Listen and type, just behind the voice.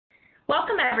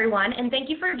Welcome everyone, and thank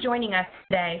you for joining us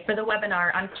today for the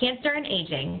webinar on Cancer and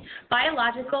Aging,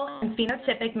 Biological and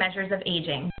Phenotypic Measures of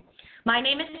Aging. My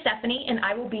name is Stephanie, and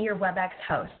I will be your WebEx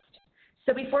host.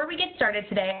 So before we get started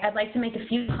today, I'd like to make a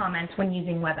few comments when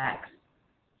using WebEx.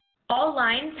 All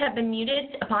lines have been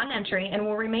muted upon entry and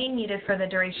will remain muted for the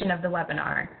duration of the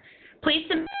webinar. Please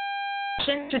submit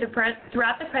questions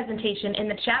throughout the presentation in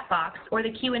the chat box or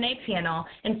the Q&A panel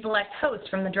and select Host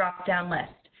from the drop-down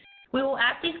list. We will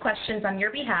ask these questions on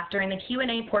your behalf during the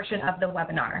Q&A portion of the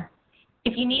webinar.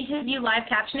 If you need to view live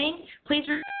captioning, please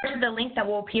refer to the link that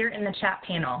will appear in the chat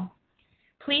panel.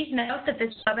 Please note that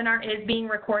this webinar is being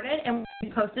recorded and will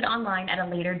be posted online at a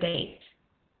later date.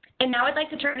 And now I'd like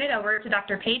to turn it over to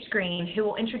Dr. Paige Green, who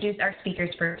will introduce our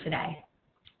speakers for today.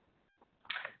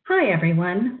 Hi,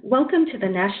 everyone. Welcome to the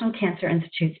National Cancer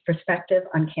Institute's Perspective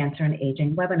on Cancer and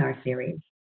Aging webinar series.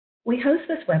 We host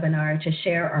this webinar to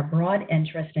share our broad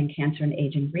interest in cancer and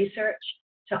aging research,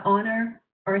 to honor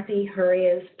Arti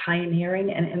Hurria's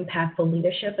pioneering and impactful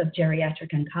leadership of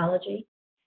geriatric oncology,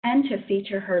 and to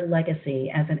feature her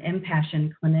legacy as an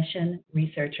impassioned clinician,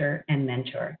 researcher, and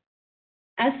mentor.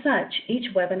 As such,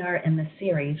 each webinar in this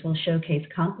series will showcase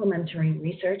complementary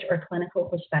research or clinical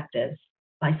perspectives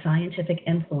by scientific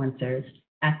influencers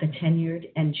at the tenured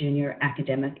and junior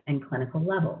academic and clinical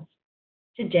levels.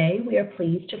 Today, we are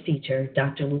pleased to feature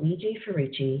Dr. Luigi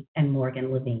Ferrucci and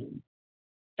Morgan Levine.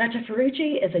 Dr.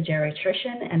 Ferrucci is a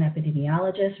geriatrician and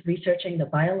epidemiologist researching the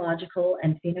biological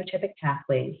and phenotypic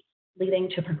pathways leading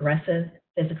to progressive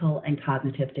physical and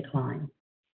cognitive decline.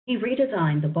 He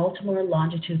redesigned the Baltimore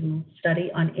Longitudinal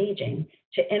Study on Aging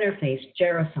to interface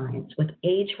geroscience with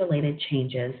age-related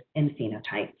changes in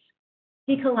phenotypes.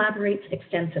 He collaborates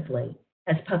extensively,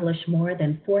 has published more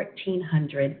than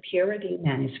 1,400 peer-reviewed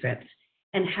manuscripts,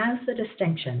 and has the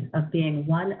distinction of being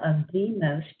one of the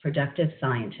most productive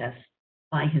scientists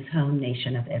by his home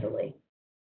nation of Italy.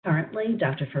 Currently,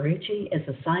 Dr. Ferrucci is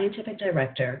the scientific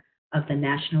director of the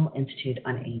National Institute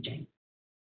on Aging.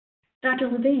 Dr.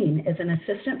 Levine is an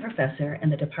assistant professor in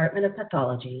the Department of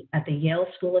Pathology at the Yale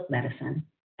School of Medicine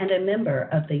and a member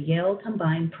of the Yale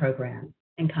Combined Program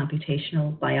in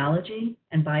Computational Biology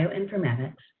and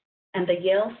Bioinformatics and the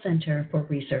Yale Center for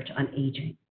Research on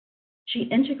Aging. She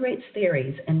integrates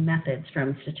theories and methods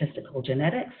from statistical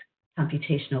genetics,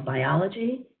 computational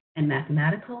biology, and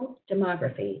mathematical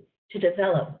demography to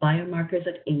develop biomarkers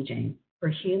of aging for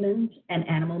humans and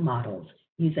animal models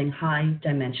using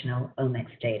high-dimensional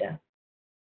omics data.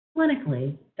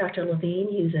 Clinically, Dr.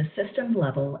 Levine uses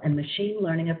system-level and machine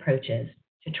learning approaches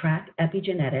to track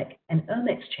epigenetic and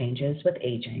omics changes with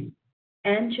aging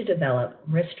and to develop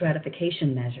risk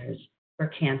stratification measures for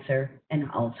cancer and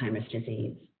Alzheimer's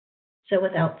disease. So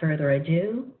without further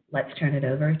ado, let's turn it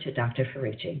over to Dr.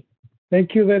 Ferrucci.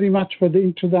 Thank you very much for the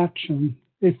introduction.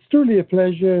 It's truly a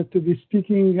pleasure to be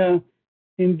speaking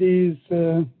in this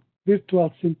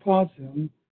virtual symposium.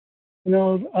 You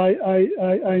know,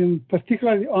 I am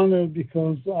particularly honored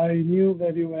because I knew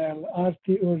very well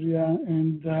Arti Hurria,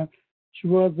 and she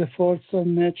was the force of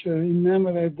nature,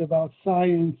 enamored about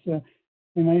science,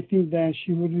 and I think that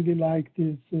she would really like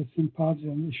this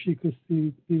symposium if she could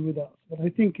still be with us. But I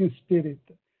think in spirit,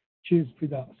 she is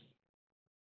with us.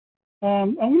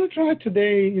 I'm going to try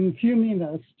today in a few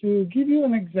minutes to give you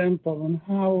an example on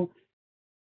how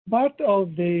part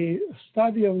of the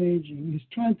study of aging is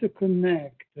trying to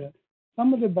connect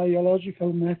some of the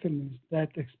biological mechanisms that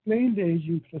explain the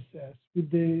aging process with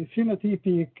the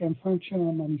phenotypic and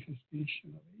functional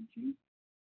manifestation of aging.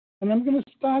 And I'm going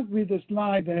to start with a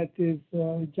slide that is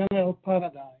a general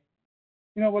paradigm.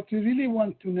 You know, what we really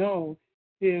want to know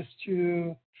is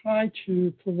to try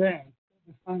to prevent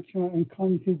the functional and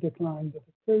cognitive decline that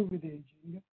occur with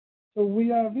aging. So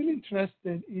we are really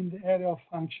interested in the area of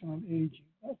functional aging.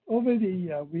 But over the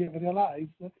year, we have realized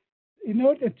that in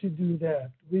order to do that,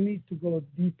 we need to go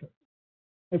deeper.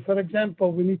 And for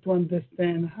example, we need to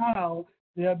understand how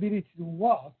the ability to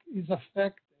walk is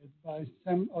affected by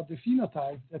some of the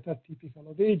phenotypes that are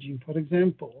typical of aging. For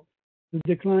example, the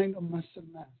decline of muscle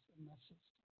mass and muscle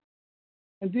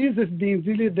strength. And this has been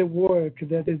really the work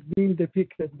that has been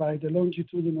depicted by the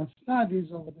longitudinal studies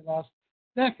over the last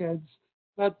decades.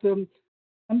 But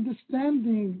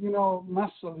understanding, you know,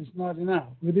 muscle is not enough.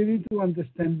 We really need to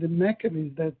understand the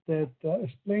mechanism that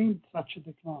explain such a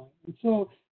decline. And so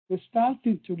we're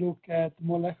starting to look at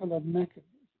molecular mechanisms.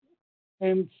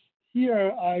 And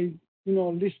here I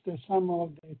listed some of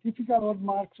the typical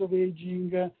hallmarks of aging,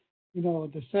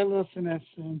 the cellular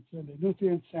senescence, the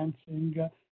nutrient sensing.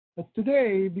 But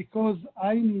today, because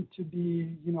I need to be,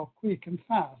 quick and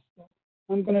fast,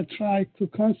 I'm going to try to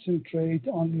concentrate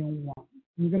only on one.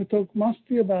 I'm going to talk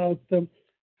mostly about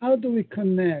how do we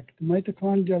connect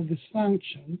mitochondrial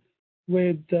dysfunction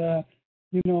with the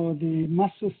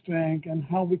muscle strength, and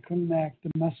how we connect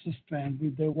the muscle strength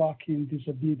with the walking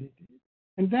disability.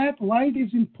 And why it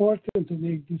is important to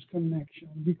make this connection,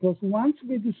 because once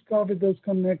we discover those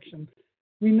connections,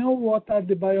 we know what are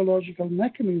the biological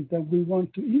mechanisms that we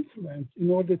want to influence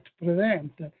in order to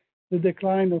prevent the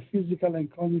decline of physical and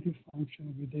cognitive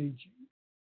function with aging.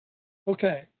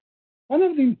 Okay, one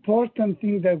of the important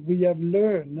things that we have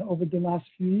learned over the last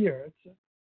few years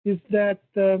is that,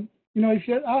 if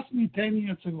you had asked me 10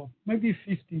 years ago, maybe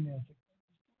 15 years ago,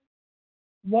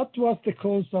 what was the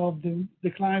cause of the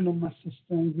decline of muscle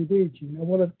strength with aging? I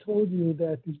would have told you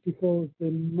that it's because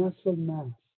the muscle mass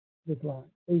decline.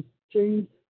 It's change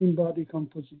in body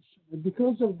composition. And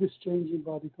because of this change in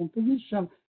body composition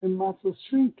and muscle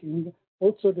shrinking,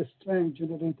 also the strength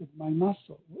generated by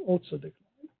muscle will also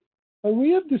decline. But we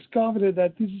have discovered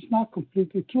that this is not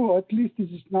completely true, or at least this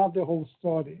is not the whole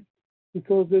story,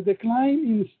 because the decline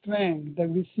in strength that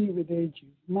we see with aging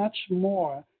is much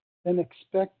more than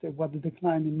expected what the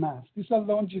decline in mass. These are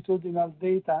longitudinal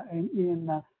data, and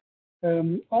in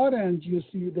orange you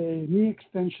see the knee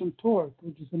extension torque,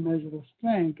 which is a measure of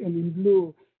strength, and in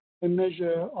blue a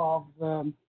measure of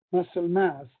muscle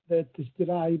mass that is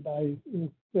derived by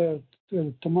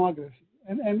tomography.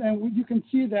 And you can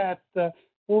see that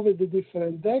over the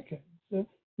different decades,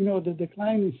 the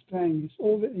decline in strength is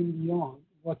over and beyond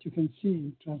what you can see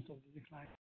in terms of the decline.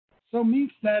 So it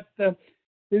means that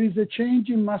there is a change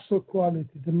in muscle quality.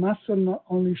 The muscle not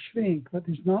only shrink, but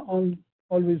is not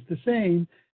always the same.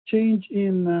 Change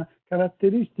in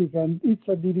characteristic and its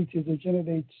ability to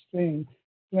generate strength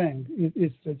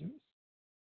is reduced.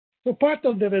 So part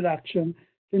of the reduction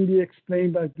can be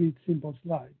explained by these simple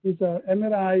slides. These are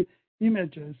MRI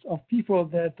images of people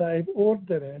that I've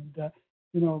ordered,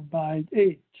 by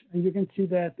age. And you can see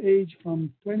that age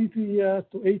from 23 years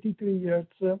to 83 years,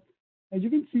 and you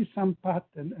can see some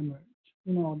pattern emerge.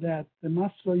 That the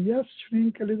muscle, yes,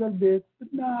 shrink a little bit,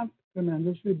 but not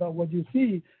tremendously. But what you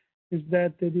see is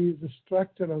that there is a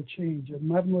structural change, a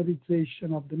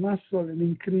marmorization of the muscle, an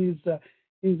increase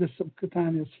in the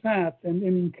subcutaneous fat, and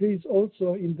an increase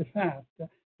also in the fat,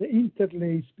 the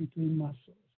interlace between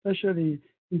muscles, especially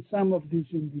in some of these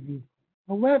individuals.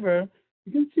 However,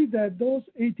 you can see that those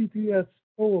 83 years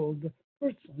old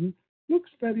person looks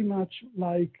very much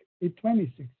like a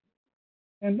 26.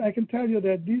 And I can tell you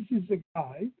that this is a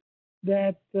guy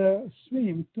that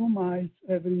swims 2 miles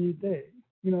every day,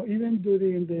 even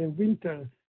during the winter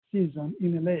season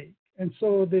in a lake. And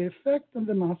so the effect on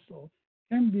the muscle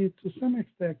can be to some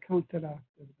extent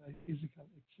counteracted by physical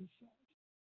exercise.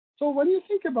 So when you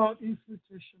think about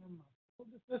infiltration of muscle,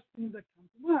 the first thing that comes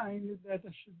to mind is that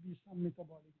there should be some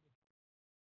metabolic defect.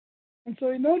 And so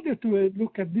in order to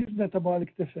look at this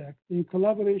metabolic defect, in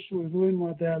collaboration with Ruin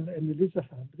Model and Elisa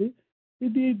Fabri, we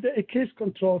did a case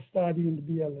control study in the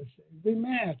BLSA. They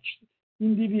matched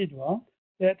individuals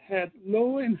that had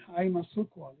low and high muscle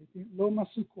quality, low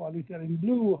muscle quality are in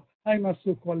blue, high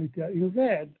muscle quality are in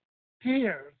red,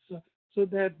 pairs, so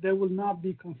that they will not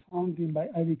be confounded by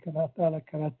any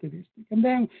characteristic. And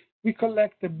then we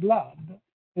collected blood,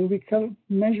 and we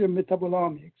measure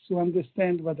metabolomics to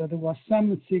understand whether there was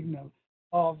some signal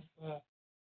of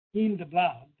in the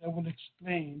blood that will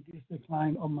explain this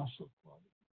decline of muscle quality.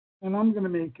 And I'm going to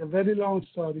make a very long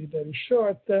story very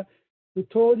short. We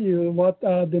told you what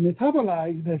are the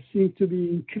metabolites that seem to be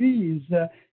increased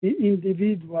in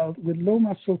individuals with low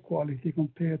muscle quality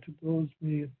compared to those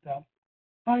with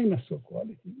high muscle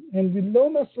quality. And with low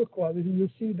muscle quality, you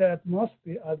see that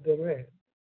mostly are the red,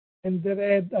 and the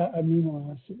red are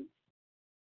amino acids.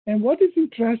 And what is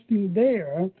interesting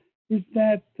there is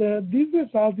that this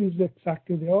result is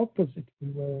exactly the opposite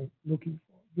we were looking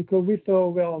for, because we thought,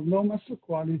 well, low muscle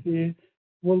quality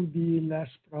will be less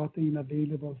protein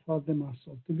available for the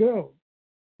muscle to grow.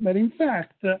 But in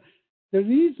fact, the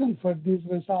reason for this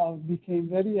result became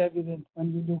very evident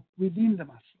when we looked within the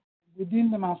muscle. Within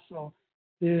the muscle,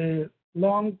 the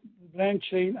long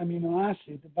branched-chain amino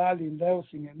acid, valine,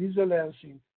 leucine, and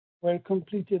isoleucine, were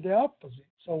completely the opposite,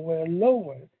 so were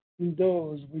lower in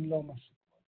those with low muscle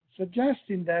quality,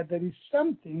 suggesting that there is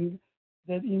something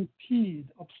that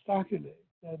obstaculates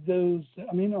those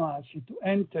amino acids to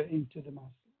enter into the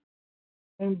muscle.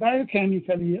 And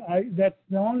biochemically, that's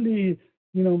the only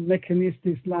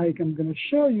mechanistic like I'm going to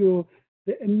show you.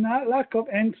 The lack of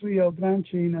entry of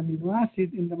branched-chain amino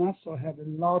acid in the muscle have a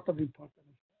lot of important effects.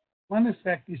 One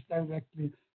effect is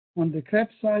directly on the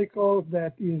Krebs cycle,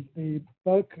 that is the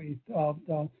bulk rate of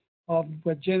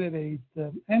what generates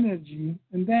energy,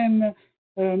 and then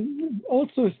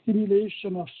also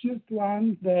stimulation of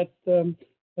SIRT1 that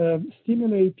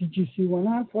stimulate PGC1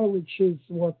 alpha, which is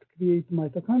what creates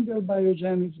mitochondrial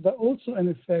biogenesis, but also an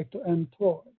effect of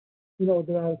mTOR.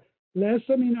 There are less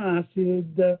amino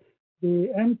acids. The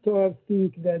mTOR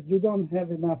think that you don't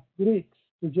have enough bricks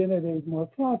to generate more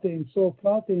protein, so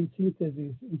protein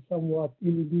synthesis is somewhat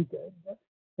inhibited,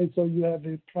 and so you have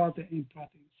a protein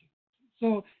synthesis.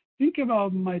 So think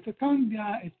about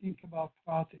mitochondria and think about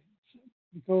proteins,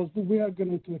 because we are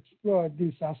going to explore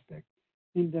this aspect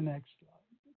in the next slide.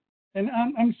 And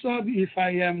I'm sorry if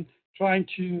I am trying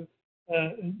to,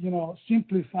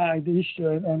 simplify the issue,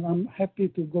 and I'm happy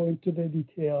to go into the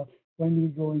detail when we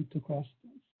go into questions.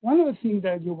 One of the things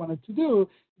that you wanted to do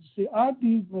is see, are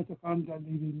these mitochondria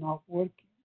really not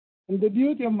working? And the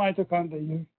beauty of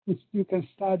mitochondria, you can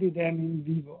study them in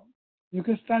vivo. You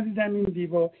can study them in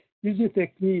vivo using a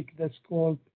technique that's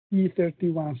called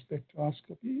E31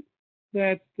 spectroscopy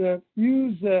that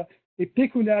use a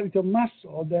peculiarity of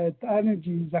muscle that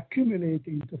energy is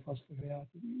accumulating to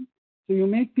phosphocreatinine. So you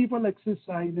make people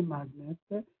exercise in a magnet,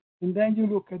 and then you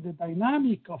look at the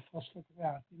dynamic of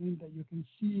phosphocreatinine that you can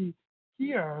see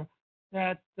here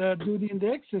that during the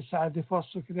exercise, the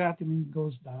phosphocreatinine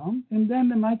goes down, and then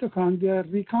the mitochondria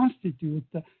reconstitute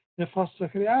the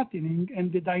phosphocreatinine,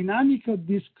 and the dynamic of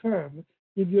this curve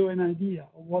gives you an idea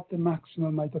of what the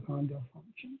maximal mitochondrial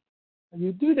function. When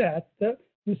you do that,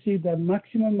 you see that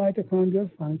maximal mitochondrial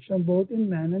function, both in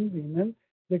men and women,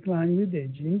 decline with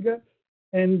aging,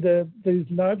 and there is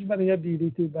large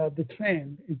variability, but the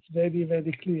trend is very,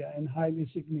 very clear and highly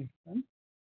significant.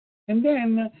 And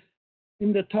then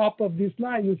in the top of this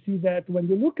slide, you see that when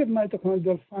you look at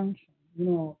mitochondrial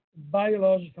function,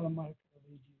 biological marker of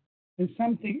aging, and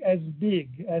something as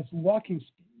big as walking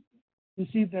speed, you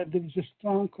see that there is a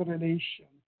strong correlation,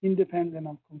 independent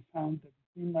of confounded,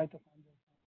 between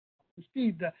mitochondrial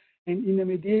speed, and in the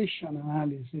mediation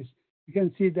analysis, you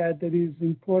can see that there is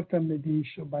important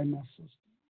mediation by muscle speed.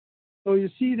 So you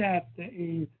see that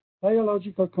a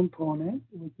biological component,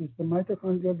 which is the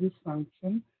mitochondrial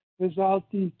dysfunction, results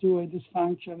into a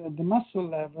dysfunction at the muscle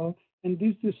level, and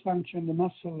this dysfunction at the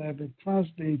muscle level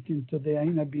translates into the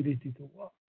inability to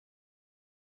walk.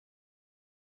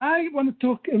 I want to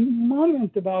talk a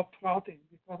moment about protein,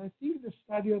 because I think the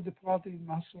study of the protein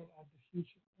muscle are the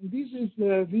future. And this is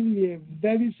really a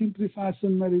very simplified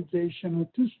summarization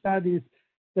of two studies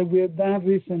that we have done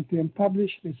recently and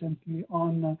published recently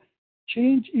on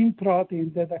change in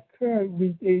protein that occur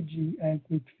with aging and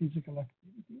with physical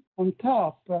activity. On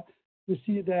top, you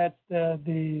see that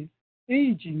the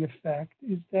aging effect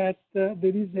is that there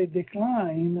is a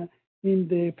decline in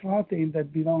the protein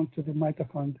that belong to the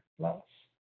mitochondrial class,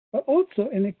 but also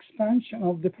an expansion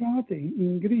of the protein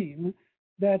in green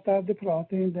that are the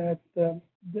protein that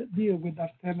deal with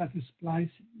alternative splicing,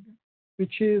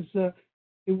 which is a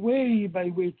way by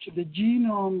which the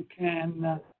genome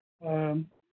can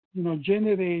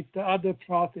generate other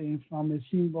protein from a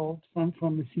single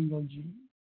gene.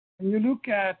 When you look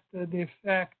at the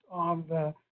effect of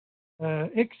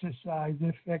exercise, the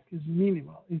effect is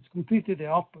minimal. It's completely the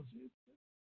opposite.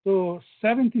 So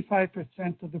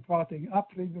 75% of the protein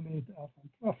upregulated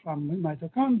from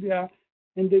mitochondria,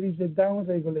 and there is a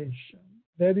downregulation,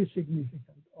 very significant,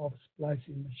 of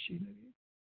splicing machinery.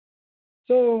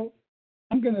 So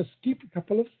I'm going to skip a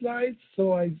couple of slides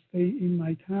so I stay in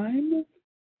my time.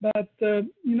 But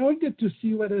in order to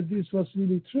see whether this was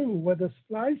really true, whether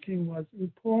splicing was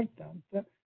important,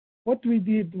 what we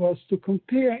did was to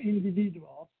compare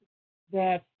individuals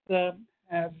that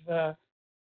have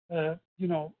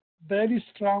very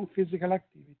strong physical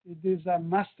activity. These are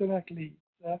master athletes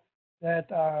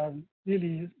that are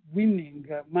really winning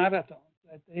marathons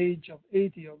at the age of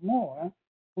 80 or more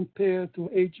compared to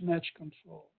age-matched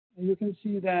control. And you can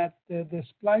see that the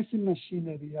splicing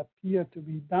machinery appear to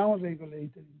be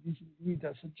downregulated in these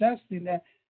individuals, suggesting that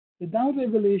the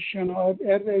downregulation of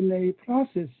RNA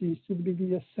processes should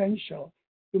be essential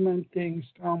to maintain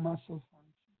strong muscle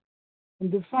function.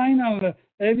 And the final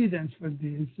evidence for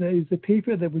this is a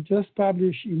paper that we just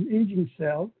published in Aging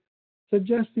Cell,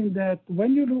 suggesting that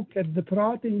when you look at the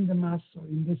protein in the muscle,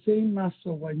 in the same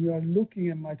muscle when you are looking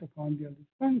at mitochondrial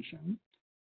dysfunction,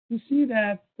 you see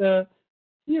that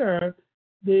here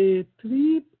the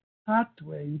three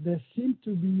pathways that seem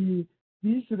to be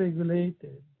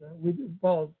dysregulated,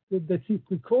 that seem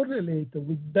to correlate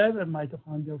with better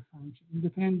mitochondrial function,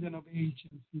 independent of age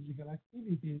and physical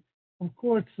activity, of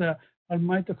course, are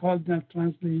mitochondrial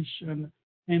translation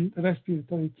and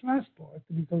respiratory transport,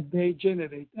 because they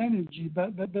generate energy,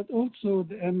 but also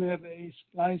the mRNA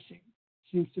splicing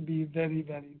seems to be very,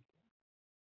 very important.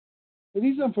 The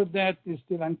reason for that is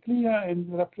still unclear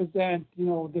and represent,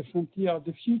 the frontier of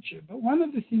the future. But one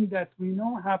of the things that we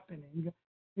know happening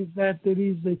is that there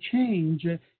is a change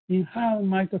in how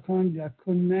mitochondria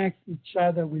connect each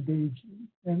other with aging.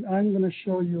 And I'm going to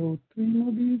show you 3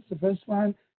 movies. The first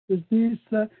one is this.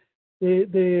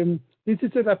 This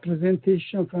is a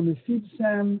representation from a feed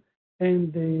stem,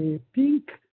 and the pink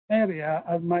area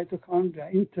of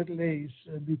mitochondria interlace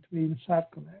between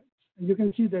sarcomeres. And you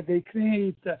can see that they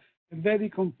create a very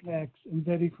complex and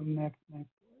very connected network.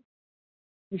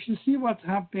 If you see what's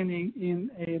happening in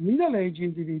a middle-aged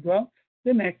individual,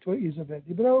 the network is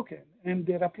already broken, and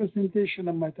the representation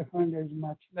of mitochondria is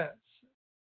much less.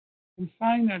 And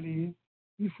finally,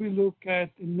 if we look at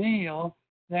a male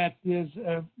that is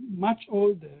much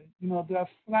older, there are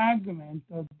fragments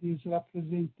of this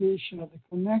representation of the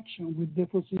connection with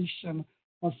deposition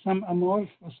of some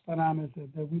amorphous parameter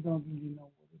that we don't really know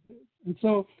what it is. And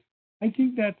so I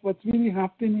think that what's really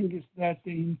happening is that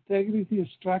the integrity,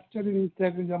 structural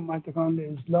integrity of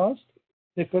mitochondria is lost.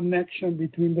 The connection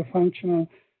between the functional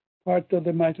part of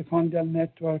the mitochondrial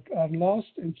network are lost,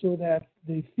 and so that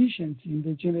the efficiency in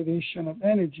the generation of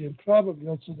energy and probably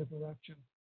also the production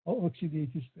of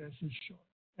oxidative stress is short.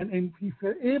 And if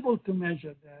we're able to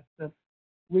measure that,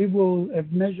 we will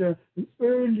measure an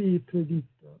early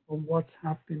predictor of what's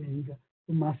happening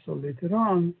to muscle later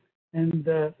on. And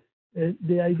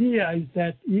the idea is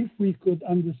that if we could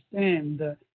understand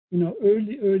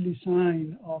early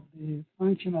sign of the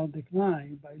functional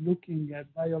decline by looking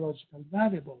at biological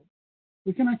variables,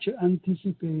 we can actually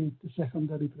anticipate the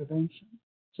secondary prevention.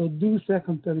 So do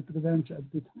secondary prevention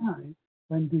at the time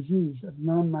when disease is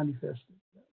non-manifested.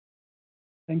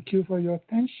 Thank you for your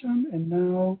attention, and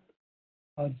now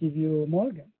I'll give you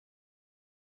Morgan.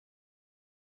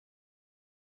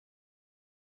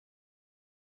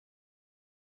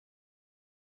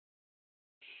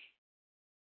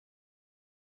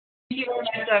 Thank you very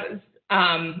much. That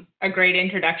was a great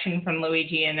introduction from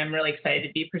Luigi, and I'm really excited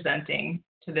to be presenting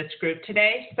to this group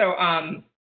today. So I'm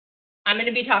going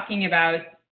to be talking about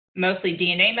mostly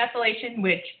DNA methylation,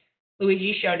 which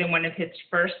Luigi showed in one of his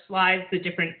first slides, the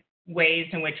different ways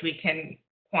in which we can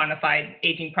quantify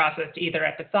aging process, either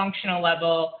at the functional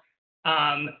level,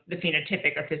 the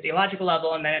phenotypic or physiological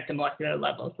level, and then at the molecular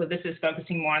level. So this is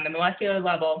focusing more on the molecular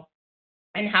level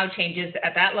and how changes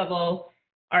at that level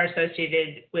are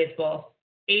associated with both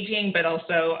aging, but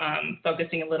also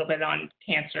focusing a little bit on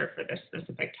cancer for this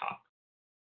specific talk.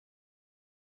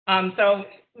 So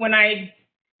when I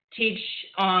teach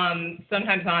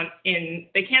sometimes in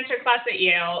the cancer class at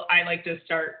Yale, I like to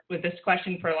start with this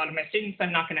question for a lot of my students.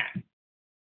 I'm not going to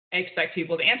expect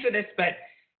people to answer this, but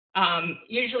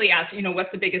usually ask,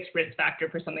 what's the biggest risk factor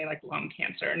for something like lung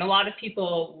cancer? And a lot of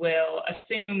people will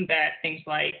assume that things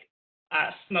like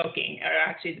smoking are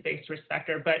actually the biggest risk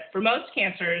factor. But for most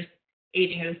cancers,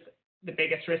 aging is the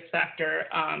biggest risk factor.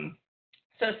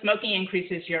 So smoking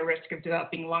increases your risk of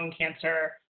developing lung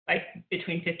cancer by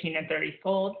between 15 and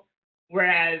 30-fold,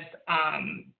 whereas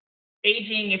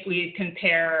aging, if we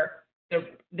compare the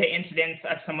incidence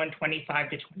of someone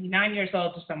 25 to 29 years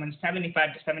old to someone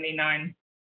 75 to 79,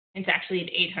 it's actually an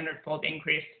 800-fold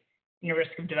increase in your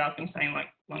risk of developing something like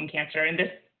lung cancer. And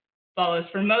this follows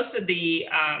for most of the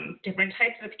different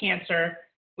types of cancer,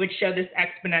 which show this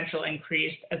exponential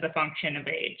increase as a function of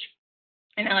age.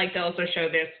 And I like to also show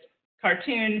this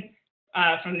cartoon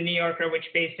from the New Yorker, which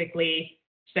basically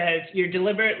says you're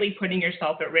deliberately putting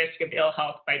yourself at risk of ill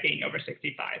health by being over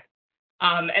 65.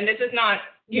 And this is not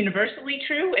universally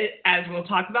true. As we'll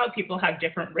talk about, people have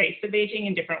different rates of aging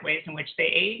and different ways in which they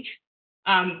age.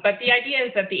 But the idea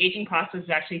is that the aging process is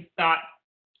actually thought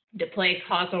to play a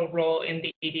causal role in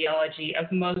the etiology of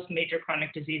most major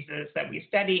chronic diseases that we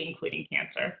study, including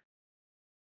cancer.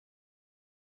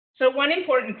 So one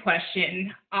important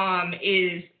question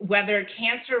is whether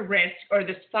cancer risk or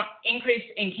the increase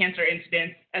in cancer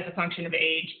incidence as a function of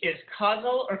age is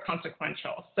causal or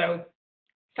consequential. So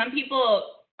some people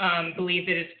believe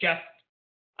that it's just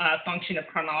a function of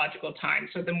chronological time.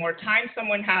 So the more time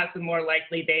someone has, the more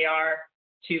likely they are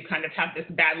to kind of have this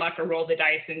bad luck or roll the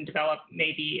dice and develop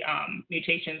maybe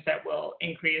mutations that will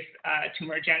increase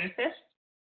tumorigenesis.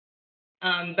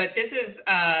 But this is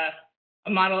a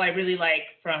model I really like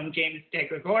from James De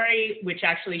Gregori, which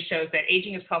actually shows that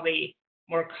aging is probably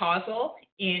more causal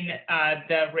in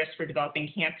the risk for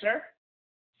developing cancer.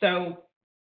 So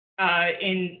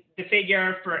in the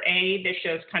figure for A, this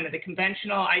shows kind of the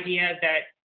conventional idea that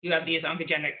you have these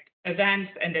oncogenic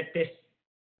events and that this,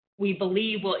 we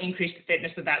believe, will increase the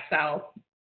fitness of that cell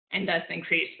and thus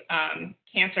increase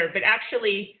cancer. But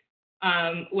actually,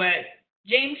 what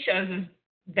James shows is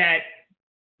that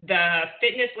the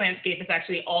fitness landscape is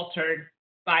actually altered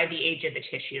by the age of the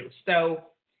tissue. So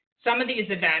some of these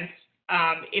events,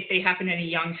 if they happen in a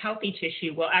young, healthy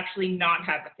tissue, will actually not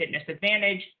have a fitness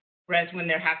advantage, whereas when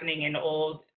they're happening in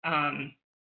old,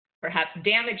 perhaps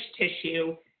damaged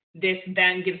tissue, this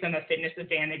then gives them a fitness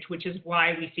advantage, which is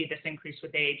why we see this increase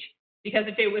with age. Because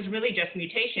if it was really just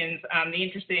mutations, the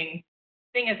interesting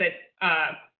thing is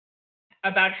that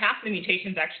about half the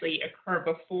mutations actually occur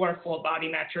before full body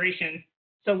maturation.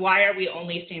 So why are we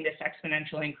only seeing this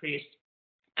exponential increase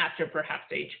after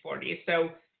perhaps age 40? So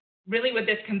really what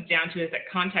this comes down to is that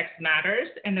context matters,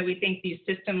 and that we think these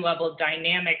system level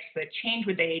dynamics that change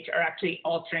with age are actually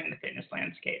altering the fitness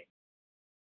landscape.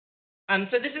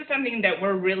 So this is something that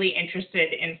we're really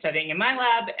interested in studying in my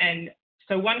lab. And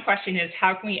so one question is,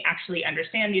 how can we actually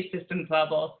understand these systems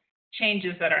level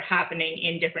changes that are happening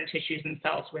in different tissues and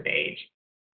cells with age?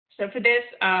 So for this,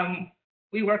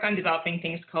 we work on developing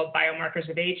things called biomarkers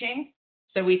of aging.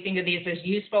 So we think of these as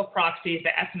useful proxies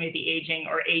that estimate the aging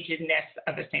or agedness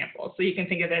of a sample. So you can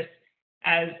think of this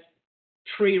as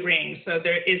tree rings. So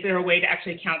is there a way to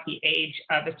actually count the age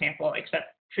of a sample,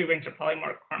 except tree rings are probably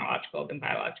more chronological than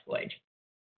biological age.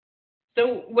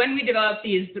 So when we develop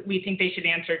these, we think they should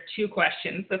answer two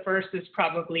questions. The first is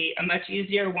probably a much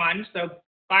easier one. So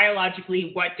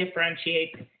biologically, what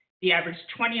differentiates the average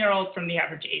 20-year-old from the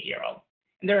average 80-year-old?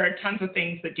 And there are tons of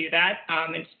things that do that.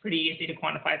 It's pretty easy to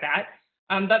quantify that.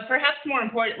 But perhaps more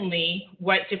importantly,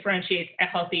 what differentiates a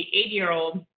healthy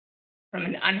 80-year-old from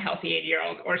an unhealthy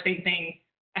 80-year-old, or same thing,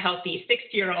 a healthy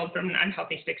 60-year-old from an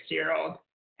unhealthy 60-year-old?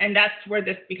 And that's where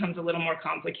this becomes a little more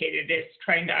complicated, is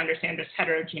trying to understand this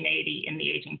heterogeneity in the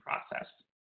aging process.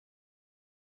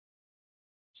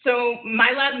 So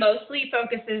my lab mostly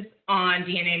focuses on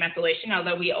DNA methylation,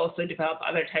 although we also develop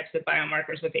other types of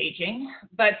biomarkers of aging.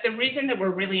 But the reason that we're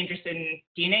really interested in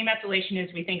DNA methylation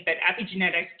is we think that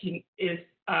epigenetics is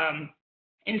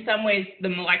in some ways the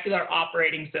molecular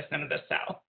operating system of the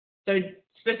cell. So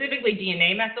specifically,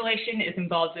 DNA methylation is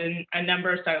involved in a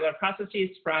number of cellular processes,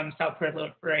 from cell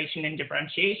proliferation and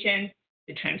differentiation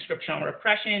to transcriptional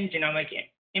repression, genomic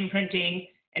imprinting,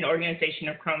 and organization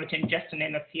of chromatin, just to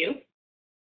name a few.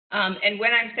 And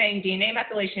when I'm saying DNA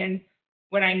methylation,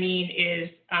 what I mean is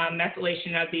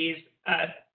methylation of these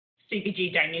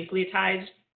CpG dinucleotides.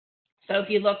 So if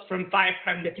you look from 5'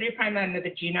 to 3' end of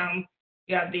the genome,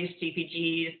 you have these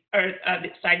CpGs, or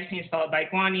cytosines followed by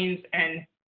guanines, and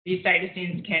these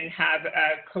cytosines can have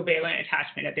a covalent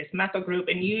attachment of this methyl group,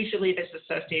 and usually this is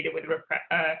associated with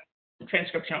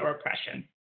transcriptional repression.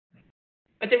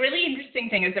 But the really interesting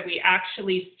thing is that we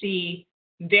actually see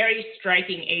very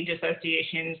striking age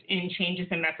associations in changes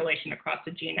in methylation across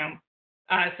the genome.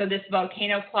 So this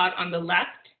volcano plot on the left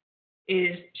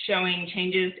is showing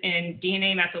changes in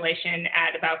DNA methylation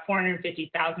at about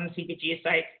 450,000 CpG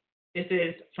sites. This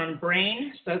is from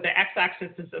brain. So the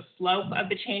x-axis is the slope of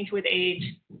the change with age.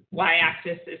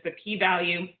 Y-axis is the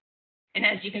p-value. And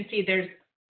as you can see, there's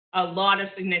a lot of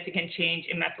significant change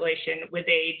in methylation with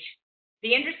age.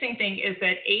 The interesting thing is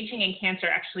that aging and cancer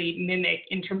actually mimic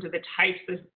in terms of the types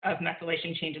of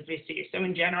methylation changes we see. So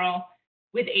in general,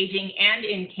 with aging and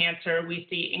in cancer, we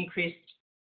see increased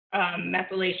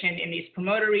methylation in these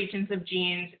promoter regions of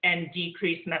genes and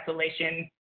decreased methylation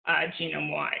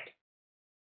genome-wide.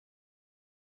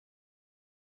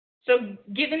 So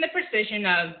given the precision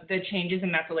of the changes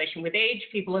in methylation with age,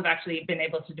 people have actually been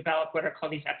able to develop what are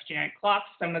called these epigenetic clocks.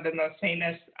 Some of the most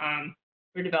famous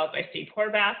were developed by Steve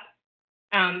Horvath.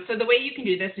 So the way you can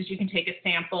do this is you can take a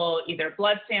sample, either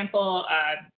blood sample,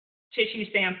 tissue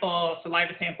sample,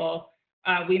 saliva sample.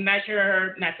 We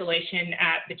measure methylation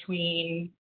at between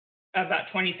about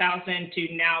 20,000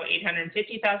 to now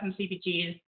 850,000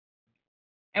 CpGs.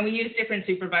 And we use different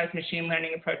supervised machine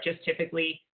learning approaches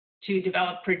typically to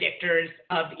develop predictors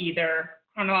of either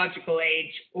chronological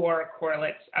age or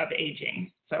correlates of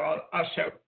aging. So I'll show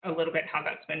a little bit how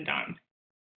that's been done.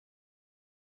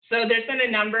 So there's been a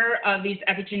number of these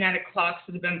epigenetic clocks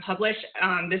that have been published.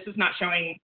 This is not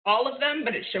showing all of them,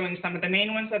 but it's showing some of the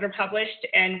main ones that are published.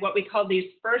 And what we call these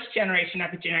first generation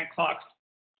epigenetic clocks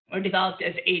were developed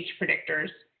as age predictors.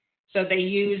 So they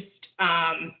used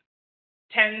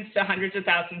tens to hundreds of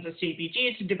thousands of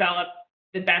CpGs to develop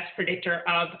the best predictor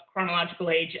of chronological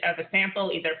age of a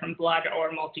sample, either from blood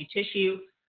or multi-tissue.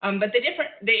 But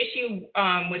the issue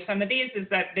with some of these is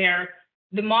that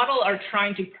the model are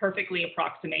trying to perfectly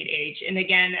approximate age. And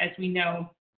again, as we know,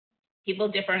 people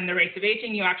differ in the rates of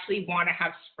aging. You actually want to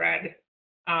have spread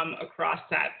across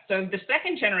that. So the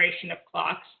second generation of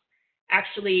clocks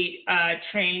actually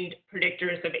trained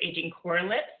predictors of aging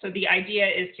correlates. So the idea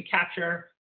is to capture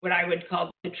what I would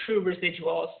call the true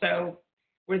residual. So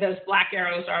where those black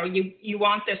arrows are, you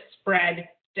want the spread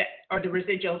or the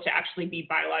residuals to actually be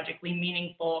biologically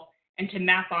meaningful and to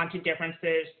map onto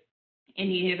differences in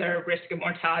either risk of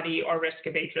mortality or risk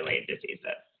of age-related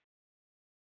diseases.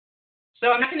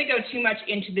 So I'm not going to go too much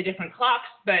into the different clocks,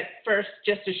 but first,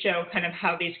 just to show kind of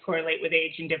how these correlate with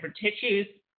age in different tissues.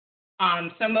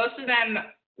 So most of them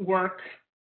work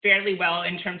fairly well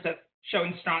in terms of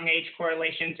showing strong age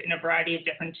correlations in a variety of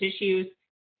different tissues.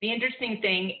 The interesting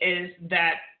thing is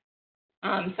that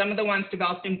some of the ones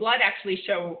developed in blood actually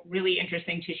show really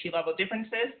interesting tissue level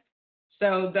differences.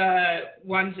 So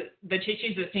the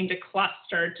tissues that seem to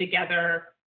cluster together,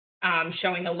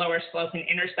 showing a lower slope and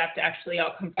intercept, actually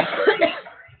all come from the brain,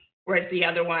 whereas the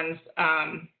other ones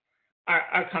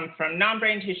come from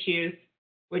non-brain tissues,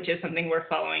 which is something we're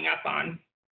following up on.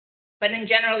 But in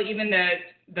general, even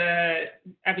the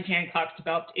epigenetic clocks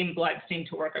developed in blood seem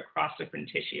to work across different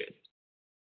tissues.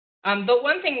 But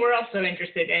one thing we're also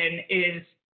interested in is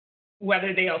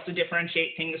whether they also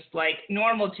differentiate things like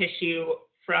normal tissue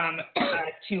from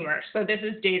tumor. So this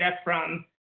is data from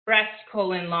breast,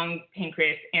 colon, lung,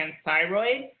 pancreas, and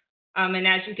thyroid. And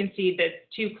as you can see, the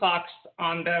two clocks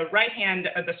on the right hand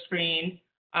of the screen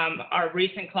are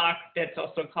recent clock that's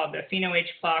also called the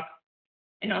pheno-age clock,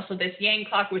 and also this Yang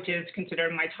clock, which is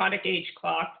considered mitotic age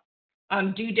clock,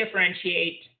 do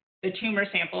differentiate the tumor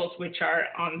samples, which are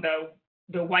on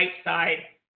the white side,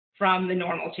 from the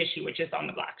normal tissue, which is on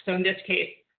the black. So in this case,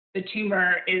 the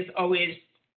tumor is always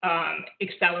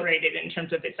accelerated in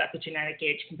terms of its epigenetic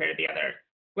age compared to the other,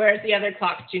 whereas the other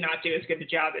clocks do not do as good a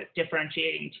job at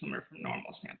differentiating tumor from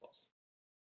normal samples.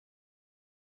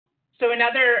 So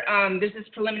another, this is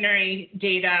preliminary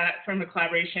data from a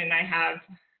collaboration I have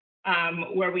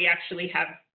where we actually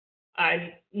have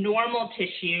normal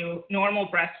tissue, normal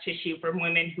breast tissue from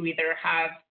women who either have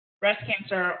breast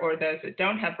cancer or those that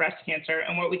don't have breast cancer.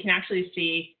 And what we can actually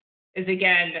see is,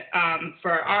 again,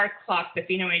 for our clock, the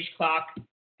pheno-age clock,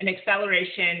 an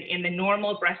acceleration in the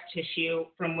normal breast tissue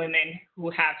from women who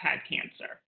have had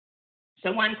cancer.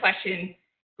 So one question,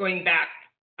 going back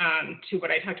to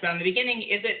what I talked about in the beginning,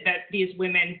 is it that these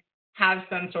women have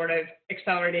some sort of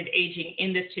accelerated aging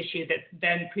in this tissue that's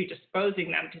then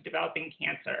predisposing them to developing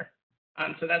cancer?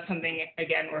 So that's something,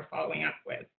 again, we're following up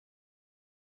with.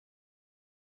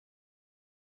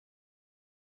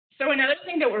 So another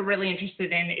thing that we're really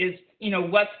interested in is,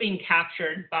 what's being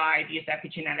captured by these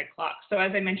epigenetic clocks. So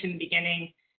as I mentioned in the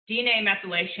beginning, DNA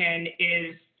methylation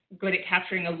is good at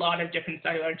capturing a lot of different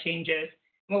cellular changes.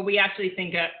 What we actually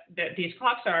think that these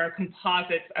clocks are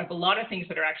composites of a lot of things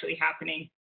that are actually happening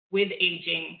with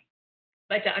aging.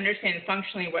 But to understand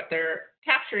functionally what they're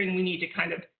capturing, we need to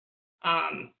kind of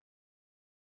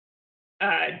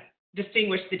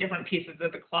distinguish the different pieces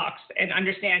of the clocks and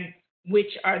understand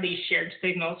which are these shared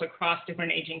signals across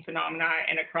different aging phenomena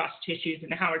and across tissues,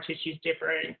 and how are tissues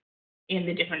differing in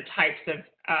the different types of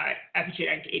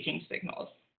epigenetic aging signals.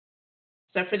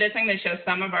 So for this, I'm going to show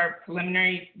some of our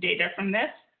preliminary data from this.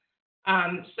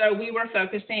 So we were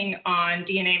focusing on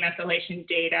DNA methylation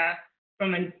data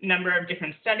from a number of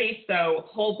different studies. So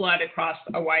whole blood across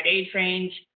a wide age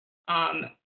range,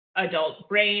 adult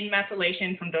brain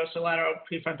methylation from dorsolateral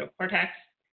prefrontal cortex,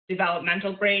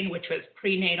 developmental brain, which was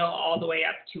prenatal all the way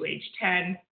up to age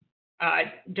 10,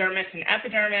 dermis and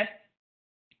epidermis,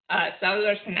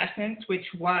 cellular senescence, which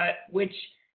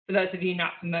for those of you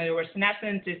not familiar with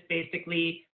senescence, is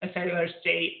basically a cellular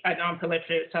state, a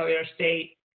non-proliferative cellular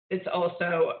state that's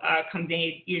also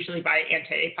accompanied usually by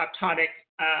anti-apoptotic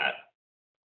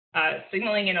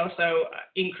signaling and also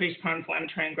increased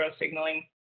pro-inflammatory and growth signaling.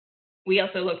 We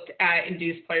also looked at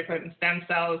induced pluripotent stem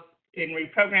cells in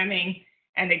reprogramming,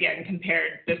 and again,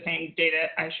 compared the same data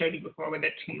I showed you before with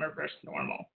a tumor versus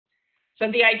normal. So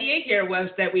the idea here was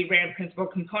that we ran principal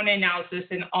component analysis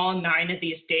in all 9 of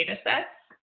these data sets.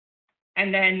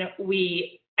 And then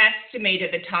we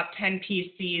estimated the top 10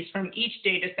 PCs from each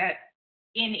data set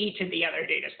in each of the other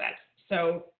data sets.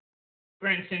 So for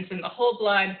instance, in the whole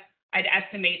blood, I'd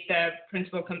estimate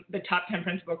the top 10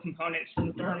 principal components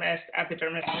from dermis,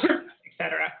 epidermis, et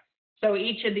cetera. So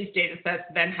each of these data sets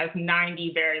then has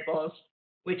 90 variables,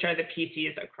 which are the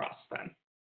PCs across them.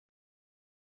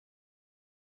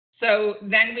 So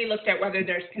then we looked at whether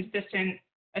there's consistent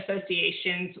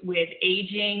associations with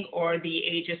aging or the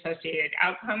age-associated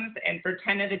outcomes. And for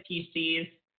 10 of the PCs,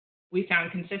 we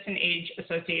found consistent age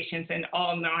associations in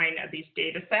all 9 of these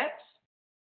data sets.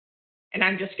 And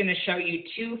I'm just going to show you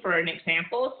 2 for an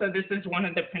example. So this is one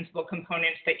of the principal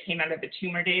components that came out of the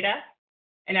tumor data.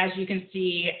 And as you can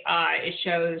see, it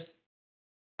shows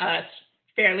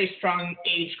fairly strong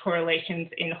age correlations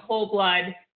in whole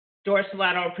blood,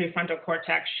 dorsolateral prefrontal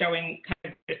cortex showing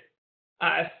kind of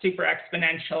super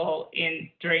exponential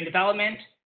during development.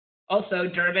 Also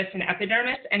dermis and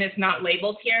epidermis, and it's not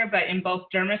labeled here, but in both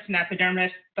dermis and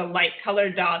epidermis, the light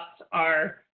colored dots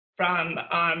are from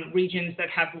regions that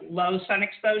have low sun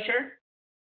exposure,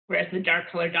 whereas the dark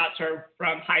colored dots are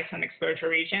from high sun exposure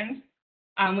regions.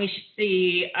 We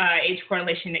see age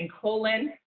correlation in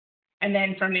colon, and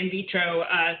then from in vitro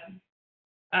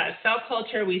cell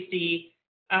culture, we see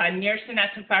near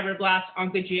senescent fibroblasts,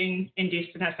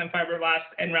 oncogene-induced senescent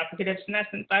fibroblasts, and replicative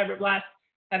senescent fibroblasts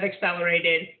have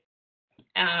accelerated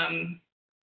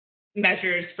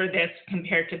measures for this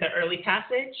compared to the early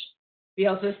passage. We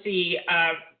also see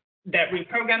that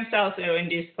reprogrammed cells, so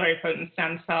induced pluripotent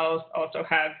stem cells, also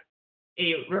have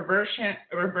a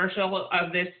reversal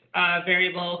of this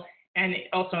variable, and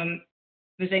also in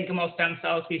mesenchymal stem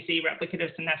cells, we see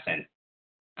replicative senescent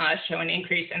show an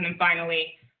increase, and then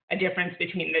finally, a difference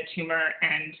between the tumor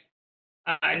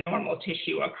and normal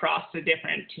tissue across the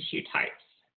different tissue types.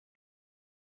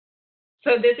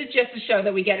 So this is just to show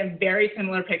that we get a very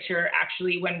similar picture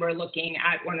actually when we're looking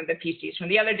at one of the PCs from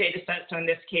the other data set. So in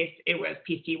this case, it was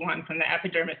PC1 from the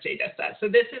epidermis data set. So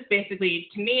this is basically,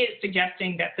 to me, it's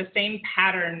suggesting that the same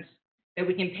patterns that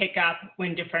we can pick up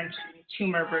when differentiating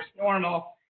tumor versus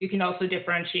normal, you can also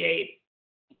differentiate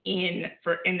in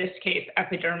this case,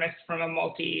 epidermis from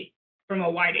a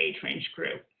wide age range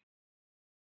group.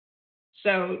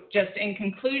 So just in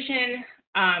conclusion,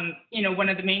 one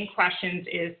of the main questions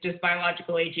is, does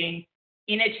biological aging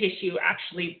in a tissue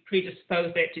actually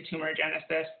predispose it to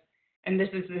tumorigenesis? And this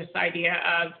is this idea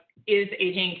of, is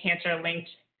aging and cancer linked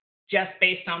just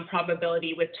based on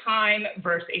probability with time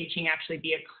versus aging actually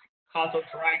be a causal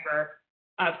driver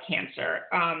of cancer?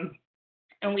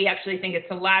 And we actually think it's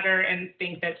the latter, and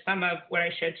think that some of what I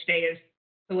showed today is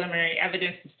preliminary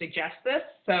evidence to suggest this.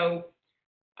 So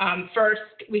first,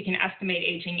 we can estimate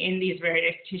aging in these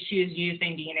various tissues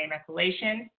using DNA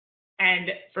methylation. And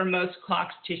for most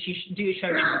clocks, tissues do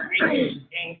show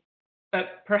aging.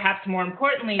 But perhaps more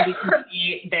importantly, we can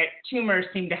see that tumors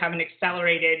seem to have an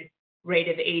accelerated rate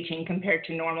of aging compared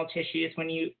to normal tissues when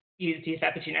you use these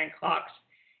epigenetic clocks.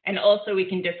 And also, we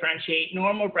can differentiate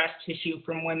normal breast tissue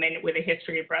from women with a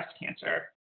history of breast cancer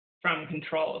from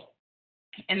controls.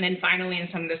 And then finally, in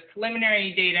some of this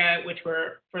preliminary data, which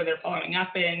we're further following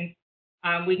up in,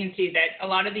 we can see that a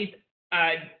lot of these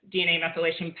DNA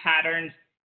methylation patterns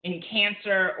in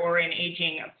cancer or in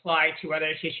aging apply to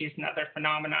other tissues and other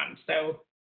phenomena. So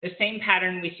the same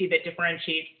pattern we see that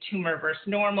differentiates tumor versus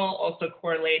normal also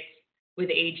correlates with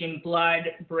age in blood,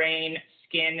 brain,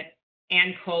 skin,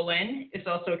 and colon. It's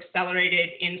also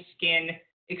accelerated in skin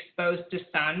exposed to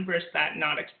sun versus that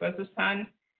not exposed to sun.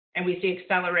 And we see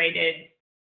accelerated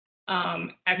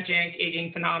epigenetic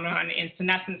aging phenomenon in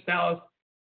senescent cells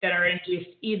that are induced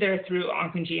either through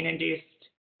oncogene-induced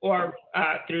or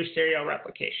through serial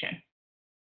replication.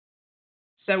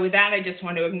 So with that, I just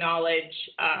want to acknowledge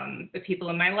the people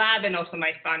in my lab and also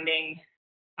my funding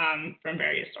from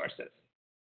various sources.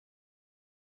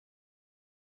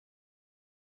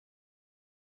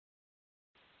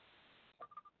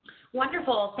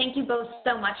 Wonderful. Thank you both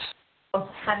so much for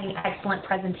having excellent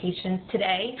presentations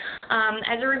today.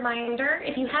 As a reminder,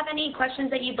 if you have any questions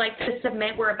that you'd like to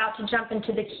submit, we're about to jump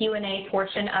into the Q&A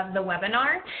portion of the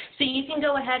webinar. So you can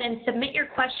go ahead and submit your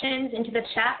questions into the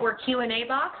chat or Q&A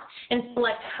box and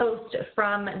select host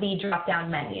from the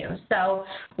drop-down menu. So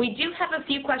we do have a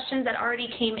few questions that already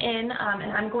came in,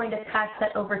 and I'm going to pass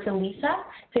that over to Lisa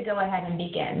to go ahead and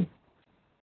begin.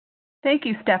 Thank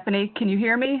you, Stephanie. Can you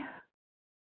hear me?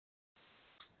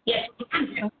 Yes.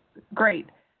 Great.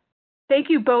 Thank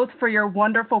you both for your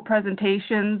wonderful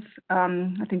presentations.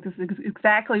 I think this is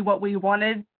exactly what we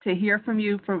wanted to hear from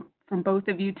you, from both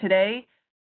of you today.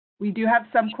 We do have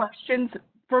some questions.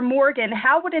 For Morgan,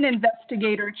 how would an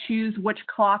investigator choose which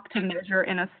clock to measure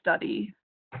in a study?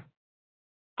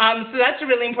 So that's a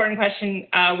really important question.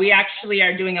 We actually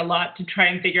are doing a lot to try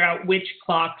and figure out which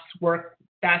clocks work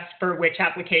best for which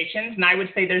applications. And I would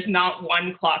say there's not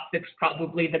one clock that's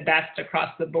probably the best across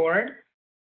the board.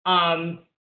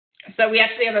 So we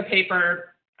actually have a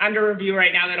paper under review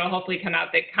right now that'll hopefully come out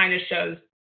that kind of shows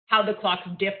how the clocks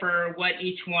differ, what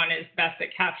each one is best at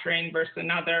capturing versus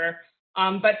another.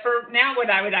 But for now,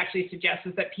 what I would actually suggest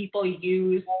is that people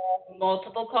use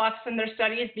multiple clocks in their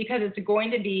studies, because it's going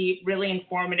to be really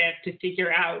informative to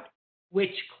figure out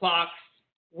which clocks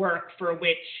work for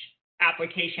which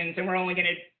applications, and we're only going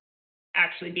to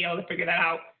actually be able to figure that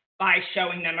out by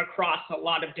showing them across a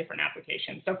lot of different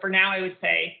applications. So for now, I would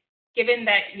say, given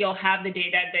that you'll have the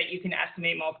data that you can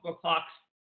estimate multiple clocks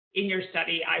in your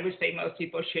study, I would say most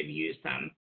people should use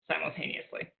them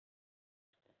simultaneously.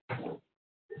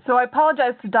 So I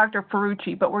apologize to Dr.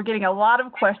 Ferrucci, but we're getting a lot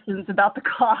of questions about the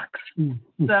clocks.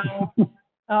 So,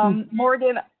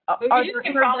 Morgan, are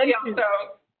there probably interventions?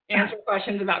 also answer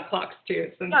questions about clocks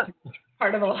too, since it's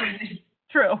part of a lot.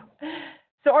 True.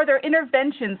 So are there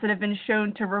interventions that have been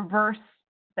shown to reverse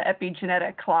the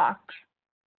epigenetic clock?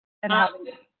 And how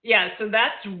yeah, so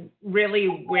that's really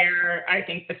where I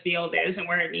think the field is and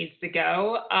where it needs to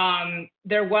go.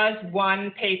 There was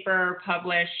one paper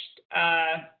published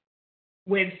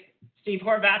with Steve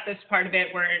Horvath as part of it,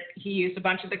 where he used a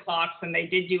bunch of the clocks and they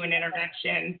did do an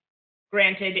intervention.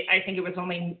 Granted, I think it was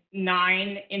only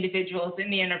 9 individuals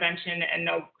in the intervention and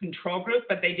no control group,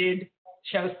 but they did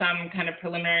show some kind of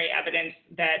preliminary evidence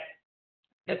that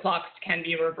the clocks can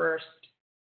be reversed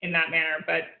in that manner.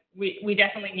 But we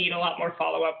definitely need a lot more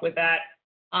follow-up with that.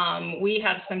 We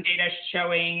have some data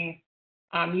showing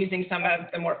using some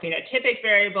of the more phenotypic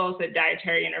variables that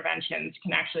dietary interventions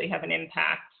can actually have an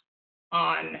impact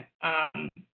on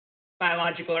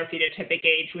biological or phenotypic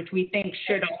age, which we think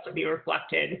should also be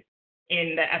reflected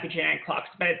in the epigenetic clocks.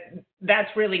 But that's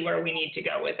really where we need to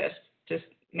go with this, to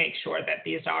make sure that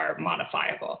these are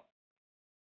modifiable.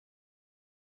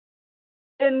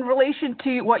 in relation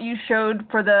to what you showed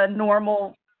for the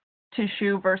normal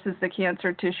tissue versus the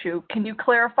cancer tissue, can you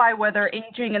clarify whether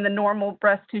aging in the normal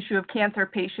breast tissue of cancer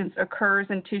patients occurs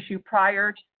in tissue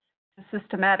prior to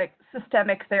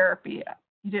systemic therapy?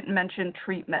 You didn't mention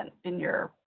treatment in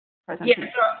your presentation.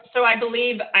 Yeah, so I